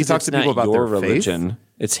 Just he talks to people about your their religion. faith.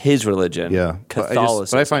 It's his religion. Yeah,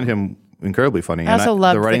 Catholicism. but I find him incredibly funny. I also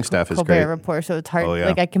love the writing staff is Colbert great. Report, so it's hard. Oh, yeah.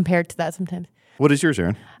 Like I compare it to that sometimes. What is yours,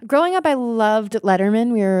 Aaron? Growing up, I loved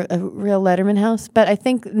Letterman. We were a real Letterman house. But I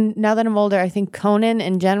think now that I'm older, I think Conan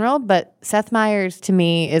in general. But Seth Meyers, to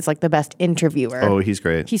me, is like the best interviewer. Oh, he's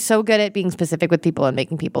great. He's so good at being specific with people and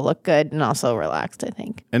making people look good and also relaxed, I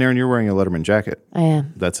think. And Aaron, you're wearing a Letterman jacket. I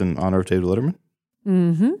am. That's in honor of David Letterman?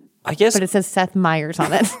 Mm-hmm. I guess. But it says Seth Meyers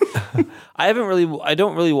on it. I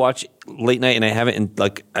don't really watch late night, and I haven't in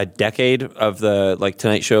like a decade of the like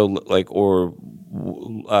Tonight Show, like or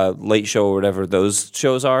Late Show or whatever those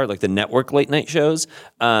shows are, like the network late night shows.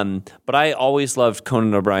 But I always loved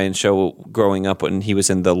Conan O'Brien's show growing up when he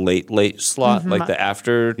was in the late slot, like the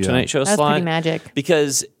after Tonight Show That's slot. pretty magic.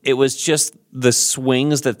 Because it was just the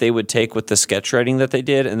swings that they would take with the sketch writing that they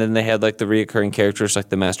did, and then they had like the reoccurring characters like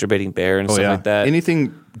the masturbating bear and stuff like that.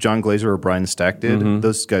 Anything John Glazer or Brian Stack did,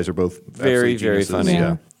 those guys are both very, very geniuses. funny.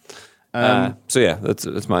 Yeah. So yeah,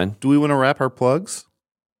 that's mine. Do we want to wrap our plugs?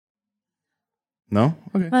 No?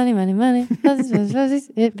 Okay. Money, money, money.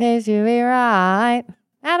 It pays you right.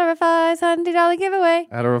 Out of a $500 Dollie giveaway.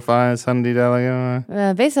 Out of a $500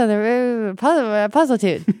 giveaway. Based on the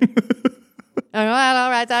puzzletude. All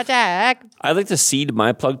right, I'll check. I'd like to cede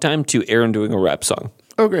my plug time to Aaron doing a rap song.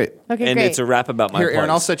 Oh, great. Okay, and great. it's a rap about my Here, plugs. Aaron,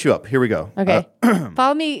 I'll set you up. Here we go. Okay.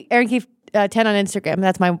 Follow me, Aaron Keefe 10 on Instagram.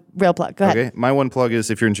 That's my real plug. Go ahead. Okay. My one plug is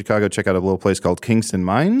if you're in Chicago, check out a little place called Kingston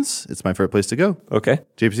Mines. It's my favorite place to go. Okay.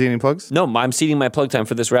 JPC, any plugs? No, I'm ceding my plug time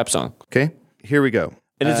for this rap song. Okay. Here we go.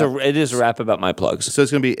 And it is a rap about my plugs. So it's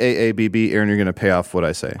going to be AABB. Aaron, you're going to pay off what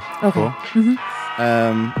I say. Okay. Cool.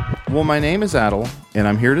 Mm-hmm. Well, my name is Adel, and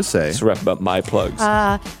I'm here to say... It's a rap about my plugs.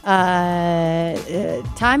 Time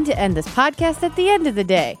to end this podcast at the end of the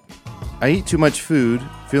day. I eat too much food,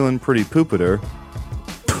 feeling pretty poopader.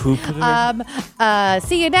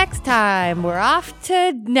 See you next time. We're off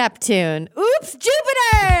to Neptune. Oops,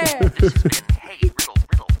 Jupiter! This has been Hey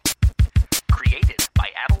Riddle, created by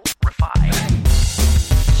Adel Rafai,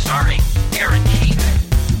 starring Aaron Keefe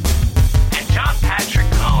and John Patrick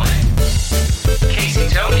Cohen. Casey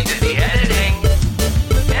Tony did the editing,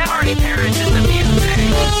 and Marty Parrish did the music.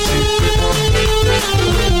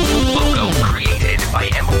 Logo created by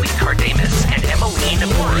Emily Cardamus and Emmeline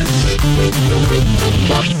Morris.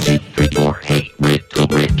 Hey Riddle.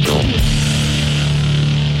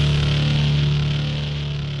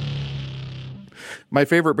 My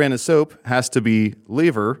favorite brand of soap has to be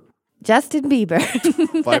Lever. Justin Bieber.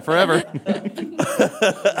 Fly forever.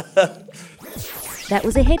 That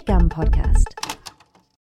was a HeadGum podcast.